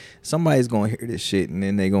fuck, somebody's gonna hear this shit and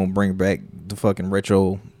then they gonna bring back the fucking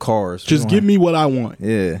retro cars. Just give me what I want.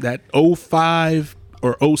 Yeah. That 05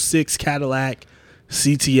 or 06 Cadillac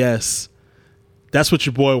CTS. That's what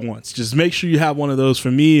your boy wants. Just make sure you have one of those for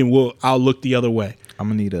me and I'll look the other way. I'm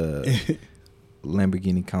gonna need a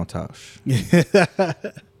Lamborghini Countach.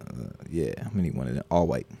 Yeah, I'm gonna need one of them, all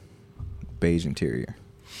white, beige interior.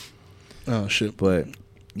 Oh shit! But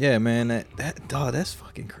yeah, man, that dog, that's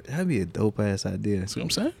fucking crazy. That'd be a dope ass idea. See what I'm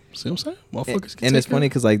saying? Motherfuckers. And it's funny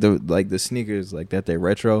because like the sneakers like that, they're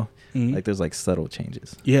retro. Mm-hmm. Like there's like subtle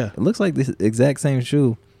changes. Yeah, it looks like the exact same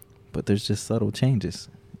shoe, but there's just subtle changes.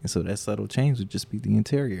 And so that subtle change would just be the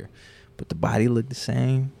interior, but the body look the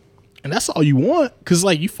same. And that's all you want, because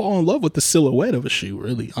like you fall in love with the silhouette of a shoe,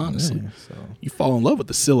 really, honestly. Yeah, so. You fall in love with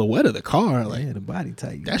the silhouette of the car, like the body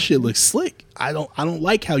type. That shit looks slick. I don't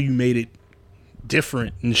like how you made it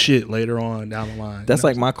different and shit later on down the line. That's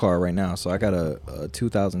like my car right now. So I got a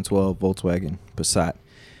 2012 Volkswagen Passat,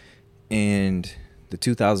 and the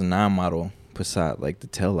 2009 model Passat, like the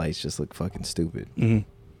taillights just look fucking stupid.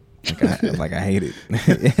 Mm-hmm. Like I hate it.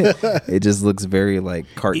 It just looks very like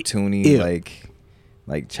cartoony,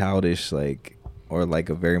 like childish, like, or like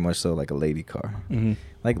a very much so like a lady car. Mm-hmm.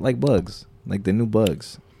 Like Bugs, like the new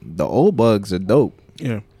Bugs. The old Bugs are dope.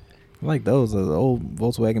 Yeah, I like those. The old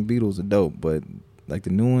Volkswagen Beetles are dope, but like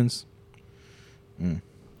the new ones, no.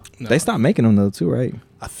 They stopped making them though too, right?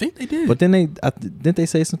 I think they did. But then didn't they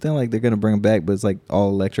say something like they're gonna bring them back, but it's like all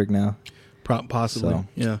electric now. Possibly.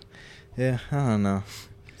 So, yeah. I don't know.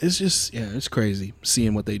 It's just it's crazy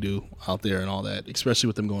seeing what they do out there and all that, especially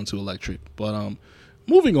with them going to electric. But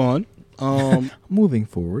moving on. Moving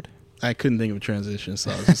forward. I couldn't think of a transition, so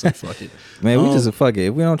I was just like, fuck it. Man, we just fuck it.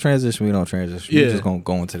 If we don't transition, we don't transition. Yeah. We're just gonna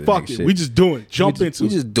go into the fuck next it. shit. We just doing it. Jump into it. We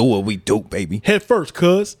just do what we do, baby. Head first,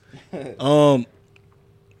 cuz. You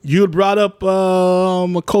had brought up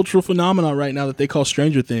a cultural phenomenon right now that they call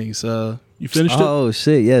Stranger Things. You finished it? Oh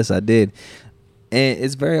shit, yes, I did. And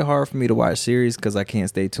it's very hard for me to watch series because I can't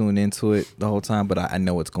stay tuned into it the whole time, but I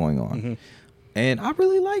know what's going on. Mm-hmm. And I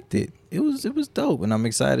really liked it. It was dope, and I'm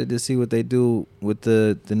excited to see what they do with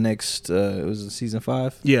the next. It was season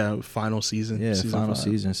 5. Yeah, final season. Yeah, season final 5.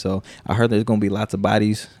 season. So I heard there's gonna be lots of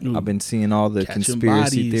bodies. Ooh. I've been seeing all the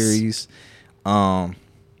conspiracy theories. Yeah,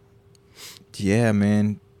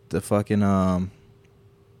 man. The fucking I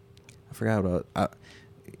forgot about.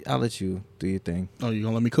 I'll let you do your thing. Oh, you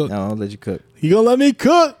gonna let me cook? No, I'll let you cook. You gonna let me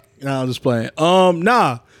cook? No, I'm just playing.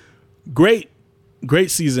 Nah.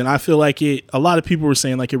 Great season. I feel like a lot of people were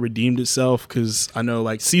saying like it redeemed itself because I know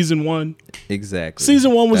like season 1. Exactly.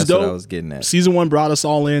 Season 1 was That's dope. What I was getting at. Season 1 brought us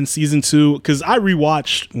all in. Season 2, because I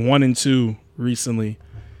rewatched 1 and 2 recently,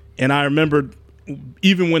 and I remember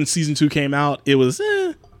even when season 2 came out, it was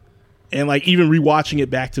and like even rewatching it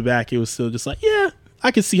back to back, it was still just like I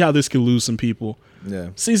can see how this could lose some people. Yeah.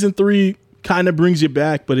 Season 3 kind of brings you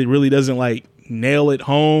back, but it really doesn't like nail it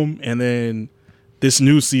home. And then this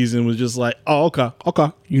new season was just like, oh, okay.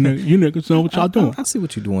 You niggas know what y'all doing. I see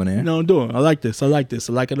what you're doing there. You know what I'm doing. I like this. I like it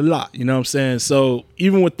a lot. You know what I'm saying? So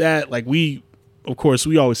even with that, like we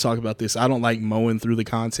always talk about this. I don't like mowing through the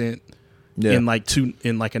content in like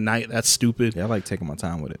a night. That's stupid. Yeah, I like taking my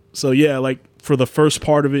time with it. So yeah, like for the first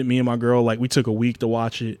part of it, me and my girl, like we took a week to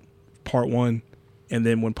watch it, part 1. And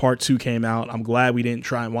then when part 2 came out, I'm glad we didn't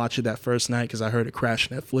try and watch it that first night because I heard it crash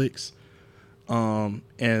Netflix.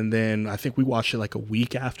 And then I think we watched it like a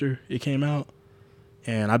week after it came out.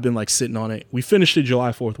 And I've been like sitting on it. We finished it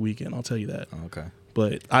July 4th weekend, I'll tell you that. Okay.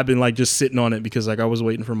 But I've been like just sitting on it because like I was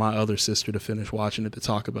waiting for my other sister to finish watching it to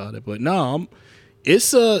talk about it. But no,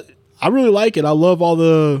 I really like it. I love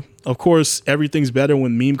of course, everything's better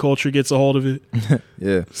when meme culture gets a hold of it.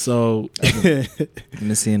 Yeah. So,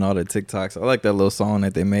 and seeing all the TikToks, I like that little song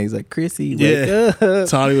that they made. It's like, Chrissy, wake up.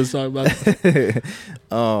 Tony was talking about it.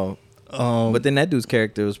 But then that dude's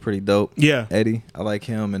character was pretty dope. Yeah. Eddie, I like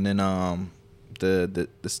him. And then the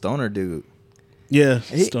stoner dude. Yeah,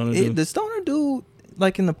 the stoner dude,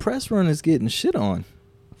 like in the press run, is getting shit on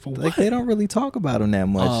For Like what? they don't really talk about him that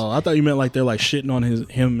much. Oh, I thought you meant like they're like shitting on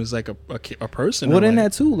him as like a person. Well, then like,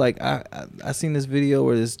 that too. Like I seen this video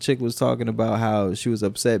where this chick was talking about how she was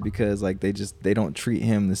upset because like they don't treat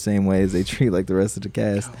him the same way as they treat like the rest of the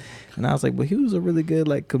cast. And I was like, but he was a really good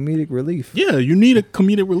like comedic relief. Yeah, you need a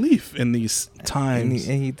comedic relief in these times.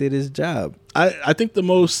 And he did his job. I think the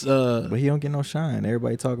most but he don't get no shine.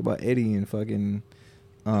 Everybody talk about Eddie and fucking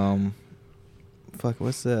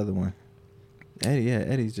what's the other one? Eddie, yeah,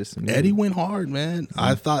 Eddie's just Eddie went hard, man. Yeah.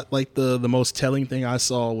 I thought like the most telling thing I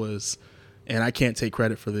saw was, and I can't take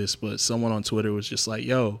credit for this, but someone on Twitter was just like,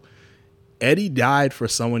 yo, Eddie died for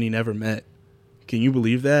someone he never met. Can you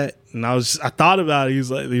believe that? And I thought about it. He was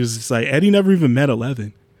just like, Eddie never even met 11.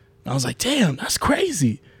 And I was like, damn, that's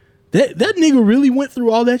crazy. That nigga really went through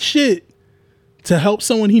all that shit to help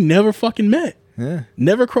someone he never fucking met. Yeah.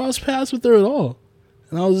 Never crossed paths with her at all.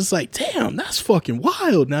 And I was just like, damn, that's fucking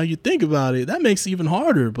wild. Now you think about it, that makes it even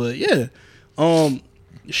harder. But yeah,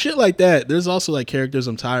 shit like that. There's also like characters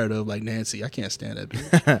I'm tired of, like Nancy. I can't stand that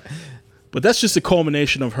bitch. But that's just a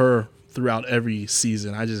culmination of her throughout every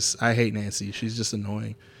season. I hate Nancy. She's just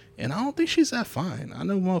annoying. And I don't think she's that fine. I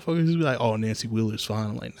know motherfuckers who be like, oh, Nancy Wheeler's fine.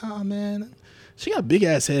 I'm like, nah, man. She got a big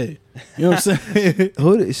ass head. You know what I'm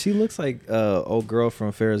saying? She looks like old girl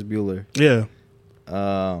from Ferris Bueller. Yeah.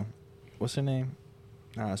 What's her name?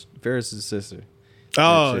 Ferris's sister.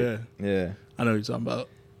 Oh yeah. Yeah. I know what you're talking about.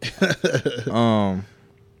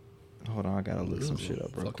 Hold on, I gotta look some shit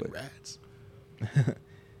up real Fucking quick. Rats.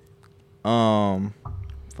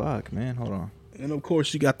 Fuck, man, hold on. And of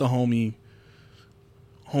course you got the homie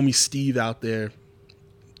Steve out there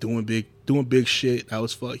doing big shit. That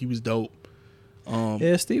was fuck. He was dope.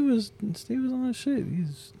 Yeah, Steve was on his shit.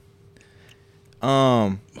 He's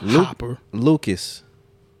Hopper. Lucas.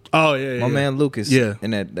 Oh yeah, My man Lucas. Yeah.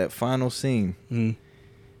 In that final scene. Mm.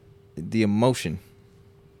 The emotion.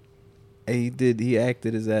 He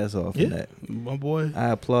acted his ass off in that. My boy. I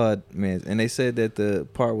applaud, man. And they said that the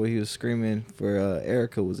part where he was screaming for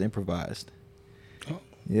Erica was improvised. Oh.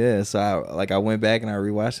 Yeah, so I went back and I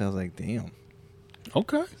rewatched it. I was like, damn.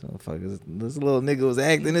 Okay. So fuck, this little nigga was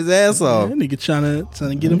acting his ass off. That nigga trying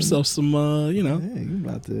to get himself some Yeah, you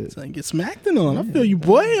about to trying to get some acting on. I feel you,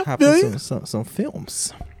 boy. I feel you. Some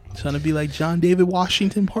films. Trying to be like John David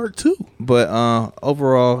Washington Part 2. But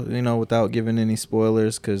overall, without giving any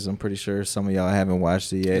spoilers, because I'm pretty sure some of y'all haven't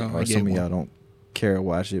watched it yet, or some of y'all don't care to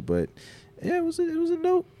watch it. But yeah, it was a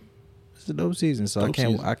dope season. So I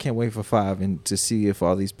can't wait for 5 and to see if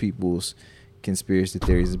all these people's conspiracy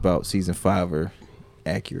theories about season 5 are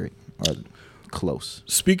accurate or close.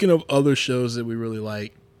 Speaking of other shows that we really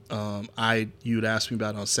like, you'd asked me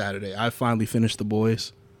about on Saturday. I finally finished The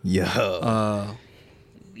Boys. Yeah.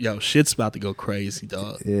 Yo, shit's about to go crazy,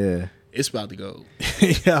 dog. Yeah. It's about to go.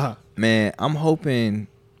 Yeah. Man, I'm hoping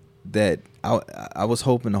that I was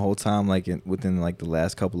hoping the whole time, like within like the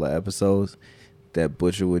last couple of episodes, that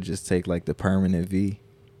Butcher would just take like the permanent V.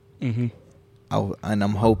 Mm-hmm. And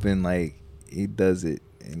I'm hoping like he does it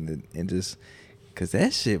and just cause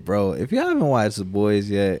that shit, bro. If y'all haven't watched The Boys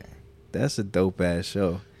yet, that's a dope ass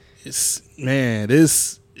show. This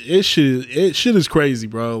shit is crazy,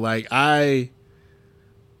 bro. Like I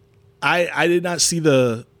did not see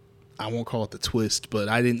I won't call it the twist, but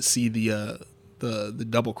I didn't see the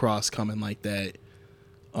double cross coming like that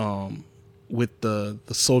with the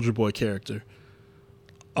Soldier Boy character.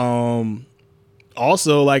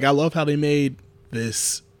 Also, like, I love how they made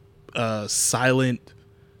this silent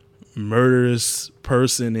murderous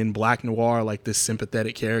person in Black Noir like this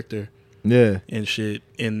sympathetic character. Yeah. And shit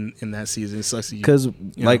in that season. It sucks because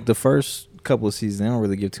like the first couple of seasons, they don't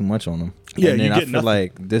really give too much on them. Yeah, and then you get I feel nothing.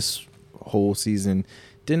 like this whole season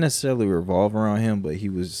didn't necessarily revolve around him, but he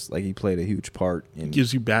was like he played a huge part in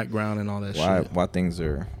gives you background and all that shit. Why things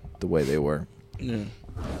are the way they were. Yeah.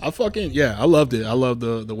 I loved it. I love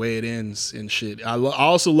the way it ends and shit. I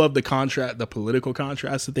also love the political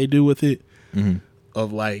contrast that they do with it. Mm-hmm.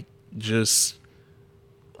 Of like just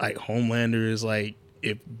like Homelander is like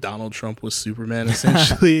if Donald Trump was Superman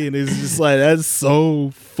essentially, and it's just like that's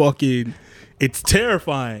so fucking. It's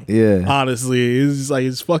terrifying. Yeah. Honestly, it's just like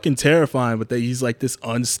it's fucking terrifying. But that he's like this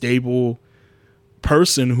unstable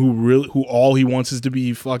person who all he wants is to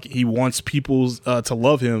be he wants people to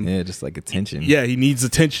love him. Yeah, just like attention. Yeah, he needs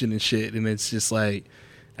attention and shit. And it's just like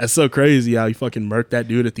that's so crazy how he fucking murked that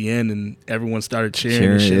dude at the end and everyone started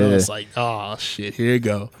cheering and shit. Yeah. I was like, oh shit, here you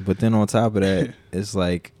go. But then on top of that, it's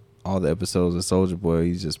like all the episodes of Soldier Boy,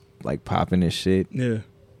 he's just like popping his shit. Yeah.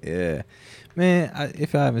 Yeah. Man,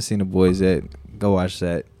 if I haven't seen The Boys yet, go watch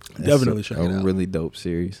that. Definitely check it out. A really dope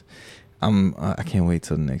series. I can't wait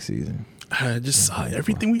till the next season. Just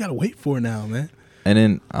everything we gotta wait for now, man. And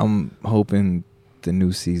then I'm hoping our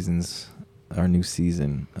new season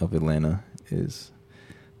of Atlanta is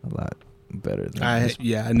a lot better than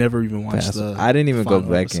I never even watched I didn't even go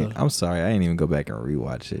back episode. I'm sorry, I didn't even go back and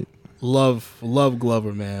rewatch it. Love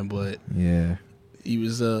Glover, man, but yeah, he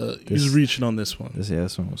was reaching on this one.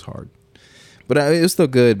 This one was hard, but it was still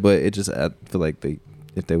good. But it just, I feel like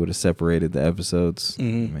if they would have separated the episodes,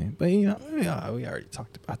 man. But we already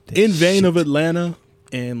talked about this. In vein of Atlanta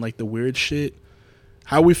and like the weird shit,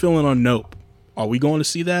 how are we feeling on Nope? Are we going to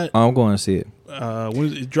see that? I'm going to see it.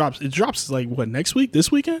 When it drops? It drops like what, next week?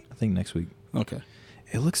 This weekend? I think next week. Okay.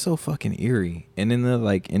 It looks so fucking eerie, and in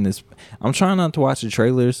this, I'm trying not to watch the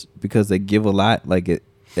trailers because they give a lot. Like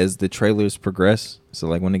as the trailers progress, so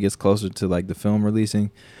like when it gets closer to like the film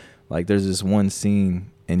releasing, like there's this one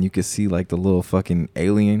scene and you can see like the little fucking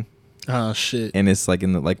alien. Oh shit! And it's like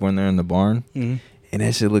when they're in the barn, and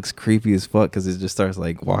that shit looks creepy as fuck because it just starts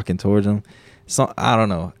like walking towards them. So I don't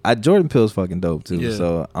know. Jordan Peele's fucking dope too. Yeah.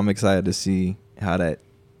 So I'm excited to see how that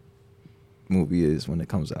movie is when it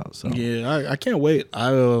comes out. So yeah, I can't wait.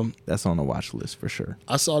 That's on the watch list for sure.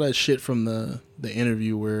 I saw that shit from the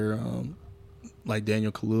interview where like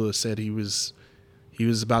Daniel Kaluuya said he was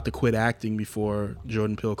about to quit acting before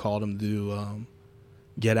Jordan Peele called him to do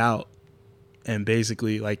Get Out, and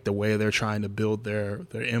basically like the way they're trying to build their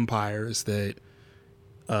empire is that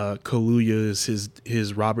Kaluuya is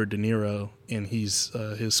his Robert De Niro and he's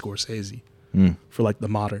his Scorsese for like the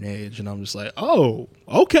modern age. And I'm just like, oh,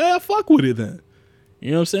 okay, I fuck with it then.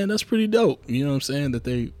 You know what I'm saying? That's pretty dope. You know what I'm saying? That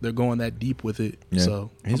they're going that deep with it. Yeah.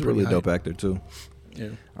 So he's a really dope actor too. Yeah,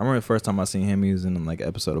 I remember the first time I seen him, he was in like an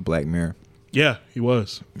episode of Black Mirror. Yeah, he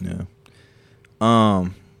was. Yeah.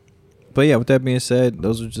 But yeah, with that being said,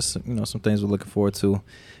 those are just some things we're looking forward to.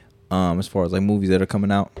 As far as like movies that are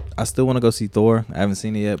coming out, I still want to go see Thor. I haven't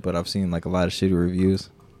seen it yet, but I've seen like a lot of shitty reviews,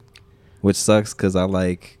 which sucks because I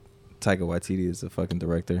like Taika Waititi as a fucking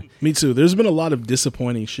director. Me too. There's been a lot of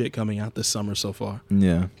disappointing shit coming out this summer so far.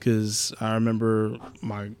 Yeah, because I remember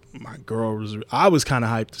my girl I was kind of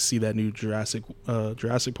hyped to see that new Jurassic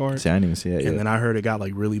Park. See, I didn't even see it yet. And then I heard it got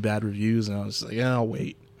like really bad reviews, and I was like, yeah, I'll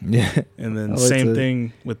wait. Yeah. And then same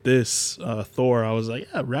thing with this Thor. I was like,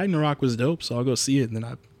 yeah, Ragnarok was dope, so I'll go see it. And then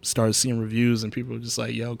I started seeing reviews, and people were just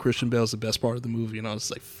like, yo, Christian Bale's the best part of the movie. And I was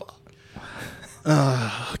like, fuck.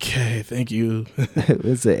 Okay, thank you.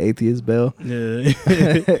 It's an atheist Bale. Yeah.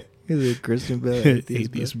 Is it Christian Bale?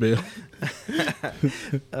 Atheist Bale.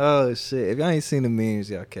 Oh, shit. If y'all ain't seen the memes,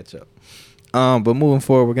 y'all catch up. But moving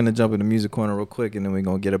forward, we're going to jump into Music Corner real quick, and then we're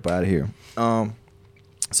going to get up out of here.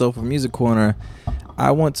 So for Music Corner, I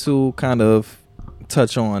want to kind of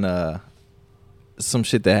touch on some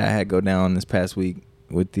shit that I had go down this past week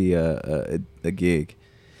with the gig.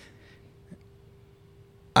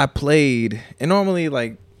 I played, and normally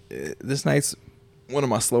like this night's one of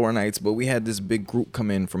my slower nights, but we had this big group come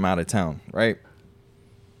in from out of town, right?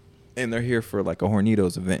 And they're here for like a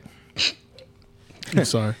Hornitos event. I'm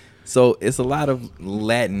sorry. So it's a lot of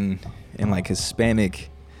Latin and like Hispanic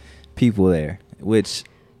people there, which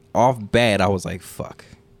off bat I was like, fuck.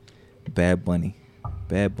 Bad Bunny.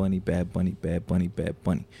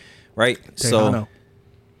 Right? So,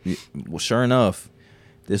 well, sure enough,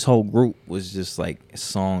 this whole group was just like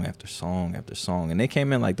song after song after song. And they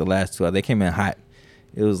came in like the last 2 hours. They came in hot.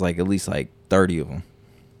 It was like at least like 30 of them.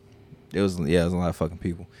 It was a lot of fucking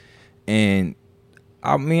people. And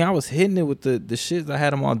I mean, I was hitting it with the shit. I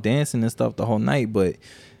had them all dancing and stuff the whole night, but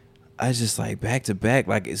I was just like back to back.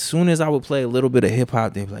 Like as soon as I would play a little bit of hip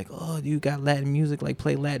hop, they'd be like, "Oh, you got Latin music? Like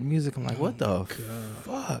play Latin music." I'm like, "What the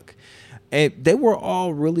fuck?" And they were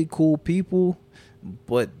all really cool people,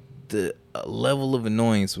 but the level of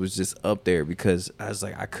annoyance was just up there because I was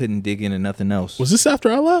like, I couldn't dig into nothing else. Was this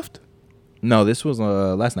after I left? No, this was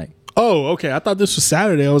last night. Oh, okay. I thought this was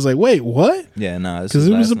Saturday. I was like, wait, what? Yeah, nah. Because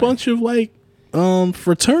it was a bunch of like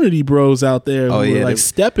fraternity bros out there who were like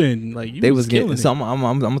stepping. Like they was getting. So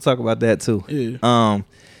I'm gonna talk about that too. Yeah.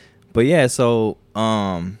 But yeah, so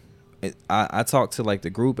I talked to like the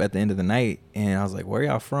group at the end of the night, and I was like, "Where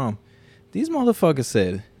y'all from?" These motherfuckers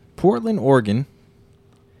said Portland, Oregon,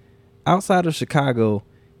 outside of Chicago,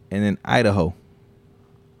 and then Idaho.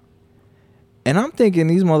 And I'm thinking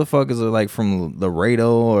these motherfuckers are like from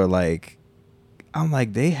Laredo or like, I'm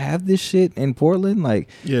like, they have this shit in Portland, like,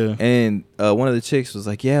 yeah. And one of the chicks was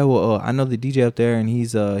like, yeah, well, I know the DJ up there, and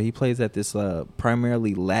he plays at this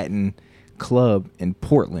primarily Latin club in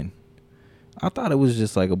Portland. I thought it was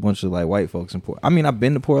just like a bunch of like white folks in Portland. I mean, I've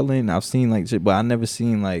been to Portland, I've seen like shit, but I never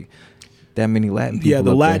seen like that many Latin people. Yeah,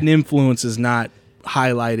 the Latin there. Influence is not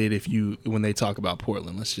highlighted when they talk about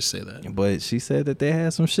Portland. Let's just say that. But she said that they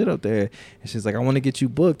had some shit up there, and she's like, I want to get you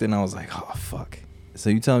booked, and I was like, oh fuck. So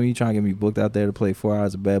you telling me you trying to get me booked out there to play 4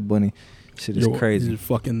 hours of Bad Bunny? Shit is crazy.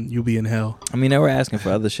 You'll be in hell. I mean, they were asking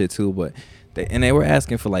for other shit too, but they were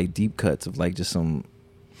asking for like deep cuts of like just some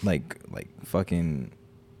like fucking.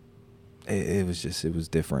 It was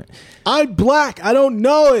different. I'm black. I don't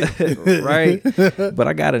know it. Right? But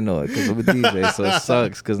I gotta know it because I'm a DJ, so it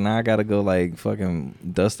sucks because now I gotta go like fucking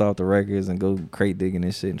dust off the records and go crate digging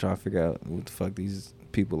and shit and try to figure out what the fuck these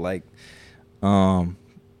people like. And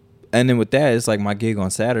then with that, it's like my gig on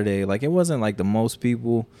Saturday. Like it wasn't like the most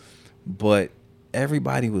people, but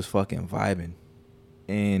everybody was fucking vibing.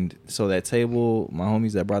 And so that table, my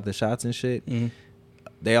homies that brought the shots and shit,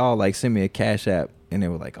 they all like sent me a Cash App. And they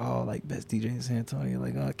were like, oh, like, best DJ in San Antonio.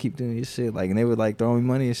 Like, oh, keep doing your shit. Like, and they would, like, throw me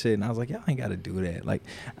money and shit. And I was like, y'all ain't got to do that. Like,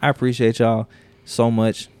 I appreciate y'all so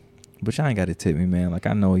much. But y'all ain't got to tip me, man. Like,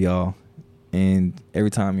 I know y'all. And every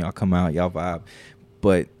time y'all come out, y'all vibe.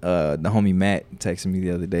 But the homie Matt texted me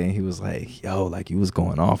the other day. And he was like, yo, like, you was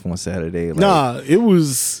going off on Saturday. Like, nah, it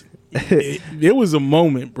was a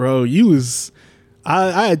moment, bro. You was...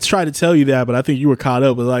 I had tried to tell you that, but I think you were caught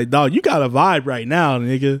up. But like, dog, you got a vibe right now,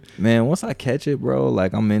 nigga. Man, once I catch it, bro,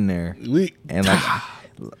 like I'm in there, and like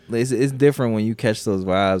it's different when you catch those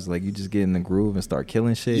vibes. Like you just get in the groove and start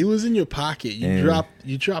killing shit. You was in your pocket.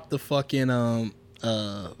 You dropped the fucking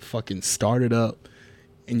start it up,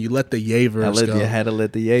 and you let the yay verse go. You had to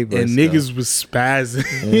let the yay verse and go. Niggas was spazzing.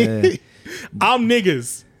 Yeah. I'm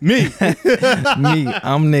niggas. Me.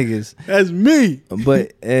 I'm niggas. That's me.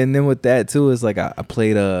 But and then with that too, it's like I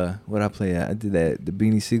played what I played. I did the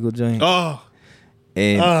Beanie Siegel joint. Oh.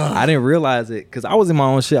 And I didn't realize it because I was in my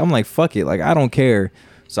own shit. I'm like, fuck it, like I don't care.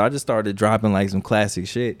 So I just started dropping like some classic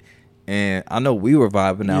shit. And I know we were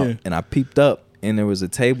vibing out, and I peeped up, and there was a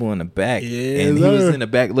table in the back, and he was in the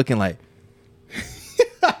back looking like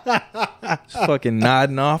fucking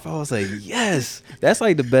nodding off. I was like, yes, that's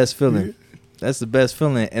like the best feeling. That's the best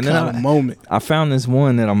feeling. And then I found this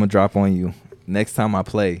one that I'm gonna drop on you next time I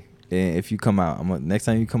play. And if you come out, next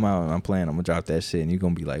time you come out and I'm playing, I'm gonna drop that shit, and you're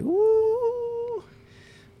gonna be like, ooh,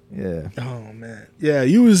 yeah. Oh man, yeah.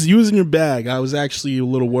 You was in your bag. I was actually a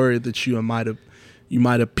little worried that you might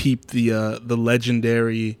have peeped the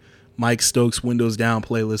legendary Mike Stokes Windows Down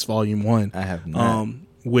playlist Volume 1. I have not.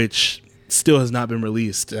 Which still has not been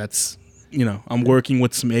released. That's. You know, I'm working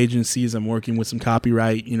with some agencies. I'm working with some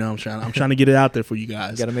copyright. You know, I'm trying to get it out there for you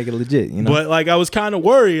guys. Got to make it legit, you know. But like, I was kind of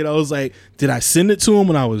worried. I was like, did I send it to him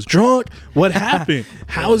when I was drunk? What happened?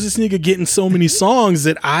 How is this nigga getting so many songs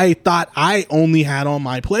that I thought I only had on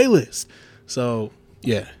my playlist? So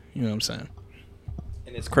yeah, you know what I'm saying.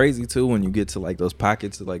 And it's crazy too when you get to like those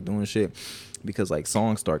pockets of like doing shit, because like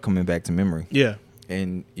songs start coming back to memory. Yeah,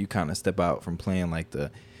 and you kind of step out from playing like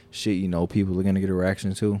the shit you know people are gonna get a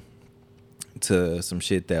reaction to some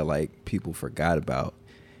shit that like people forgot about,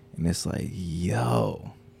 and it's like,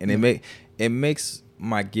 yo, and it makes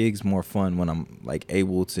my gigs more fun when I'm like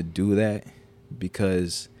able to do that,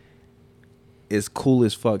 because it's cool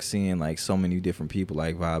as fuck seeing like so many different people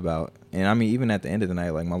like vibe out. And I mean, even at the end of the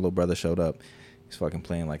night, like my little brother showed up, he's fucking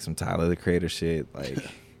playing like some Tyler the Creator shit. Like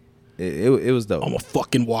it was dope. I'm a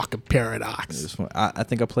fucking walking paradox. It was fun. I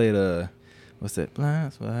think I played what's that?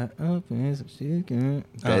 Blinds wide open, some shit.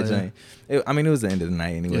 That joint. I mean, it was the end of the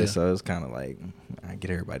night anyway, so it was kind of like I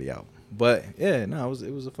get everybody out. But yeah, no,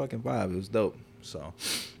 it was a fucking vibe. It was dope. So,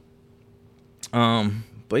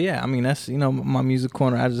 but yeah, I mean, that's my music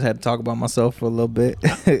corner. I just had to talk about myself for a little bit.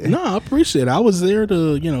 No, I appreciate it. I was there to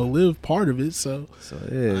live part of it, so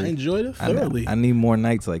yeah, I enjoyed it thoroughly. I need more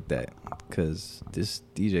nights like that, because this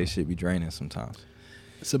DJ shit be draining sometimes.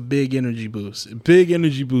 It's a big energy boost.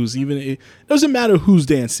 Even it doesn't matter who's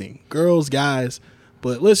dancing, girls, guys.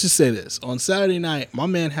 But let's just say this: on Saturday night, my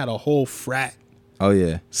man had a whole frat. Oh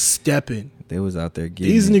yeah, stepping. They was out there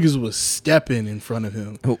getting. These niggas was stepping in front of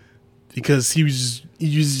him because he was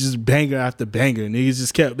just banger after banger. Niggas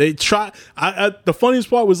just kept. They try. The funniest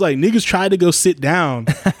part was like niggas tried to go sit down,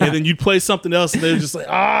 and then you'd play something else, and they were just like,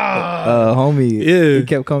 homie. Yeah, he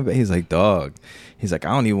kept coming back. He's like, dog. He's like, I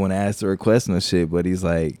don't even want to ask the request no shit, but he's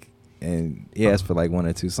like, and he asked for like 1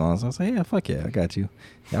 or 2 songs. I was like, yeah, fuck yeah, I got you.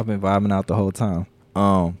 Y'all been vibing out the whole time.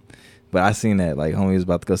 But I seen that like homie was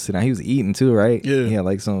about to go sit down. He was eating too, right? Yeah. He had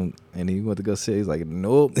like and he went to go sit. He's like,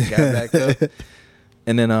 nope. Got back up.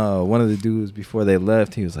 And then one of the dudes before they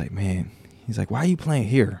left, he was like, man, he's like, why are you playing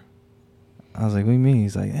here? I was like, what do you mean?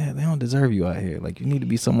 He's like, yeah, they don't deserve you out here. Like, you need to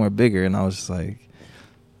be somewhere bigger. And I was just like,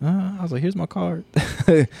 I was like, here's my card.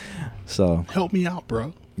 So help me out,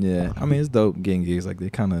 bro. Yeah, I mean, it's dope getting gigs like they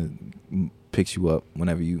kind of picks you up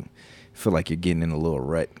whenever you feel like you're getting in a little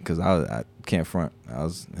rut. Because I can't front, I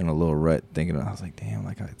was in a little rut thinking, I was like, damn,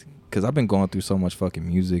 like because I've been going through so much fucking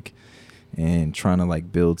music and trying to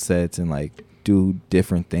like build sets and like do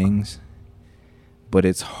different things. But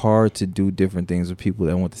it's hard to do different things with people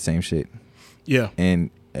that want the same shit. Yeah. And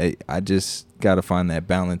I just got to find that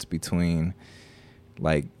balance between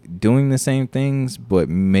like doing the same things but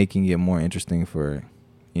making it more interesting for,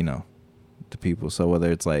 you know, the people. So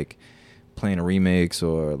whether it's like playing a remix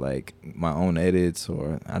or like my own edits,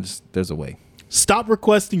 or there's a way. Stop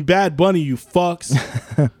requesting Bad Bunny, you fucks.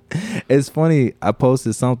 It's funny, I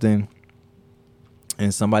posted something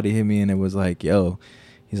and somebody hit me and it was like, yo,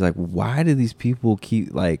 he's like, why do these people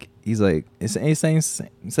keep like, he's like, he said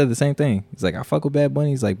the same thing. He's like, I fuck with Bad Bunny.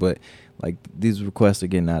 He's like, but like these requests are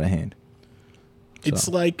getting out of hand. So. It's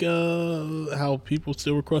like how people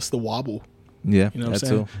still request the wobble. Yeah, you know what I'm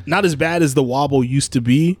saying? Too. Not as bad as the wobble used to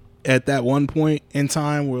be at that one point in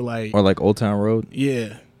time where like, or like Old Town Road.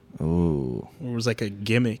 Yeah. Ooh. Where it was like a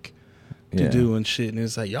gimmick to do and shit, and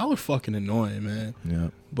it's like y'all are fucking annoying, man. Yeah.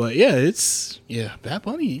 But yeah, Bad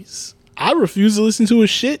Bunny's. I refuse to listen to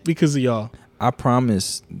his shit because of y'all. I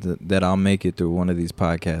promise that I'll make it through one of these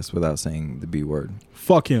podcasts without saying the B word.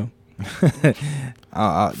 Fuck him.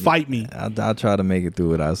 I'll fight me. I'll try to make it through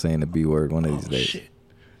without saying the B word one of these days. Shit.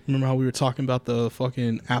 Remember how we were talking about the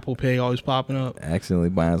fucking Apple Pay always popping up? Accidentally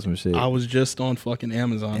buying some shit. I was just on fucking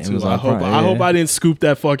Amazon too. Amazon I hope I didn't scoop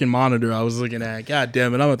that fucking monitor I was looking at. God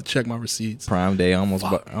damn it, I'm gonna have to check my receipts. Prime Day almost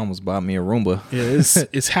bought me a Roomba. Yeah,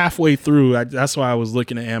 it's halfway through. That's why I was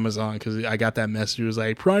looking at Amazon, because I got that message. It was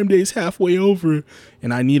like, Prime Day's halfway over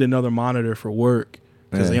and I need another monitor for work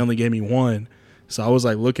because they only gave me one. So I was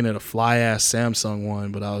like looking at a fly ass Samsung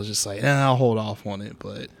one, but I was just like, I'll hold off on it.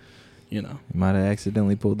 But you know, you might have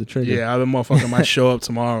accidentally pulled the trigger. Yeah, the motherfucker might show up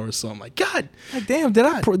tomorrow or something. Like, God, like, damn, did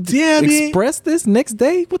I express this next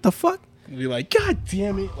day? What the fuck? Be like, God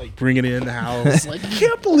damn it! Like, bringing it in the house. Like,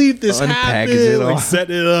 can't believe this happened. It like,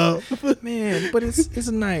 setting it up, man. But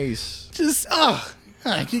it's nice. Just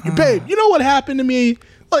babe, you know what happened to me?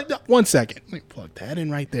 Like, no, 1 second. Like, plug that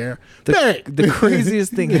in right there. The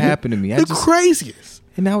craziest thing happened to me. Craziest.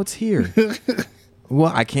 And now it's here.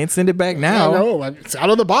 Well, I can't send it back now. No, it's out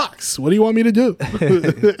of the box. What do you want me to do?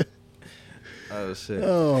 Oh, shit.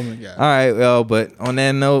 Oh, my God. All right, well, but on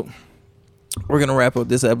that note, we're going to wrap up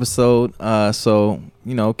this episode. So,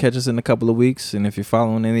 you know, catch us in a couple of weeks. And if you're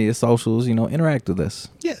following any of your socials, you know, interact with us.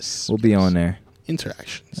 Yes. We'll be on there.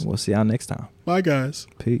 Interactions. And we'll see y'all next time. Bye, guys.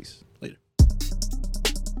 Peace.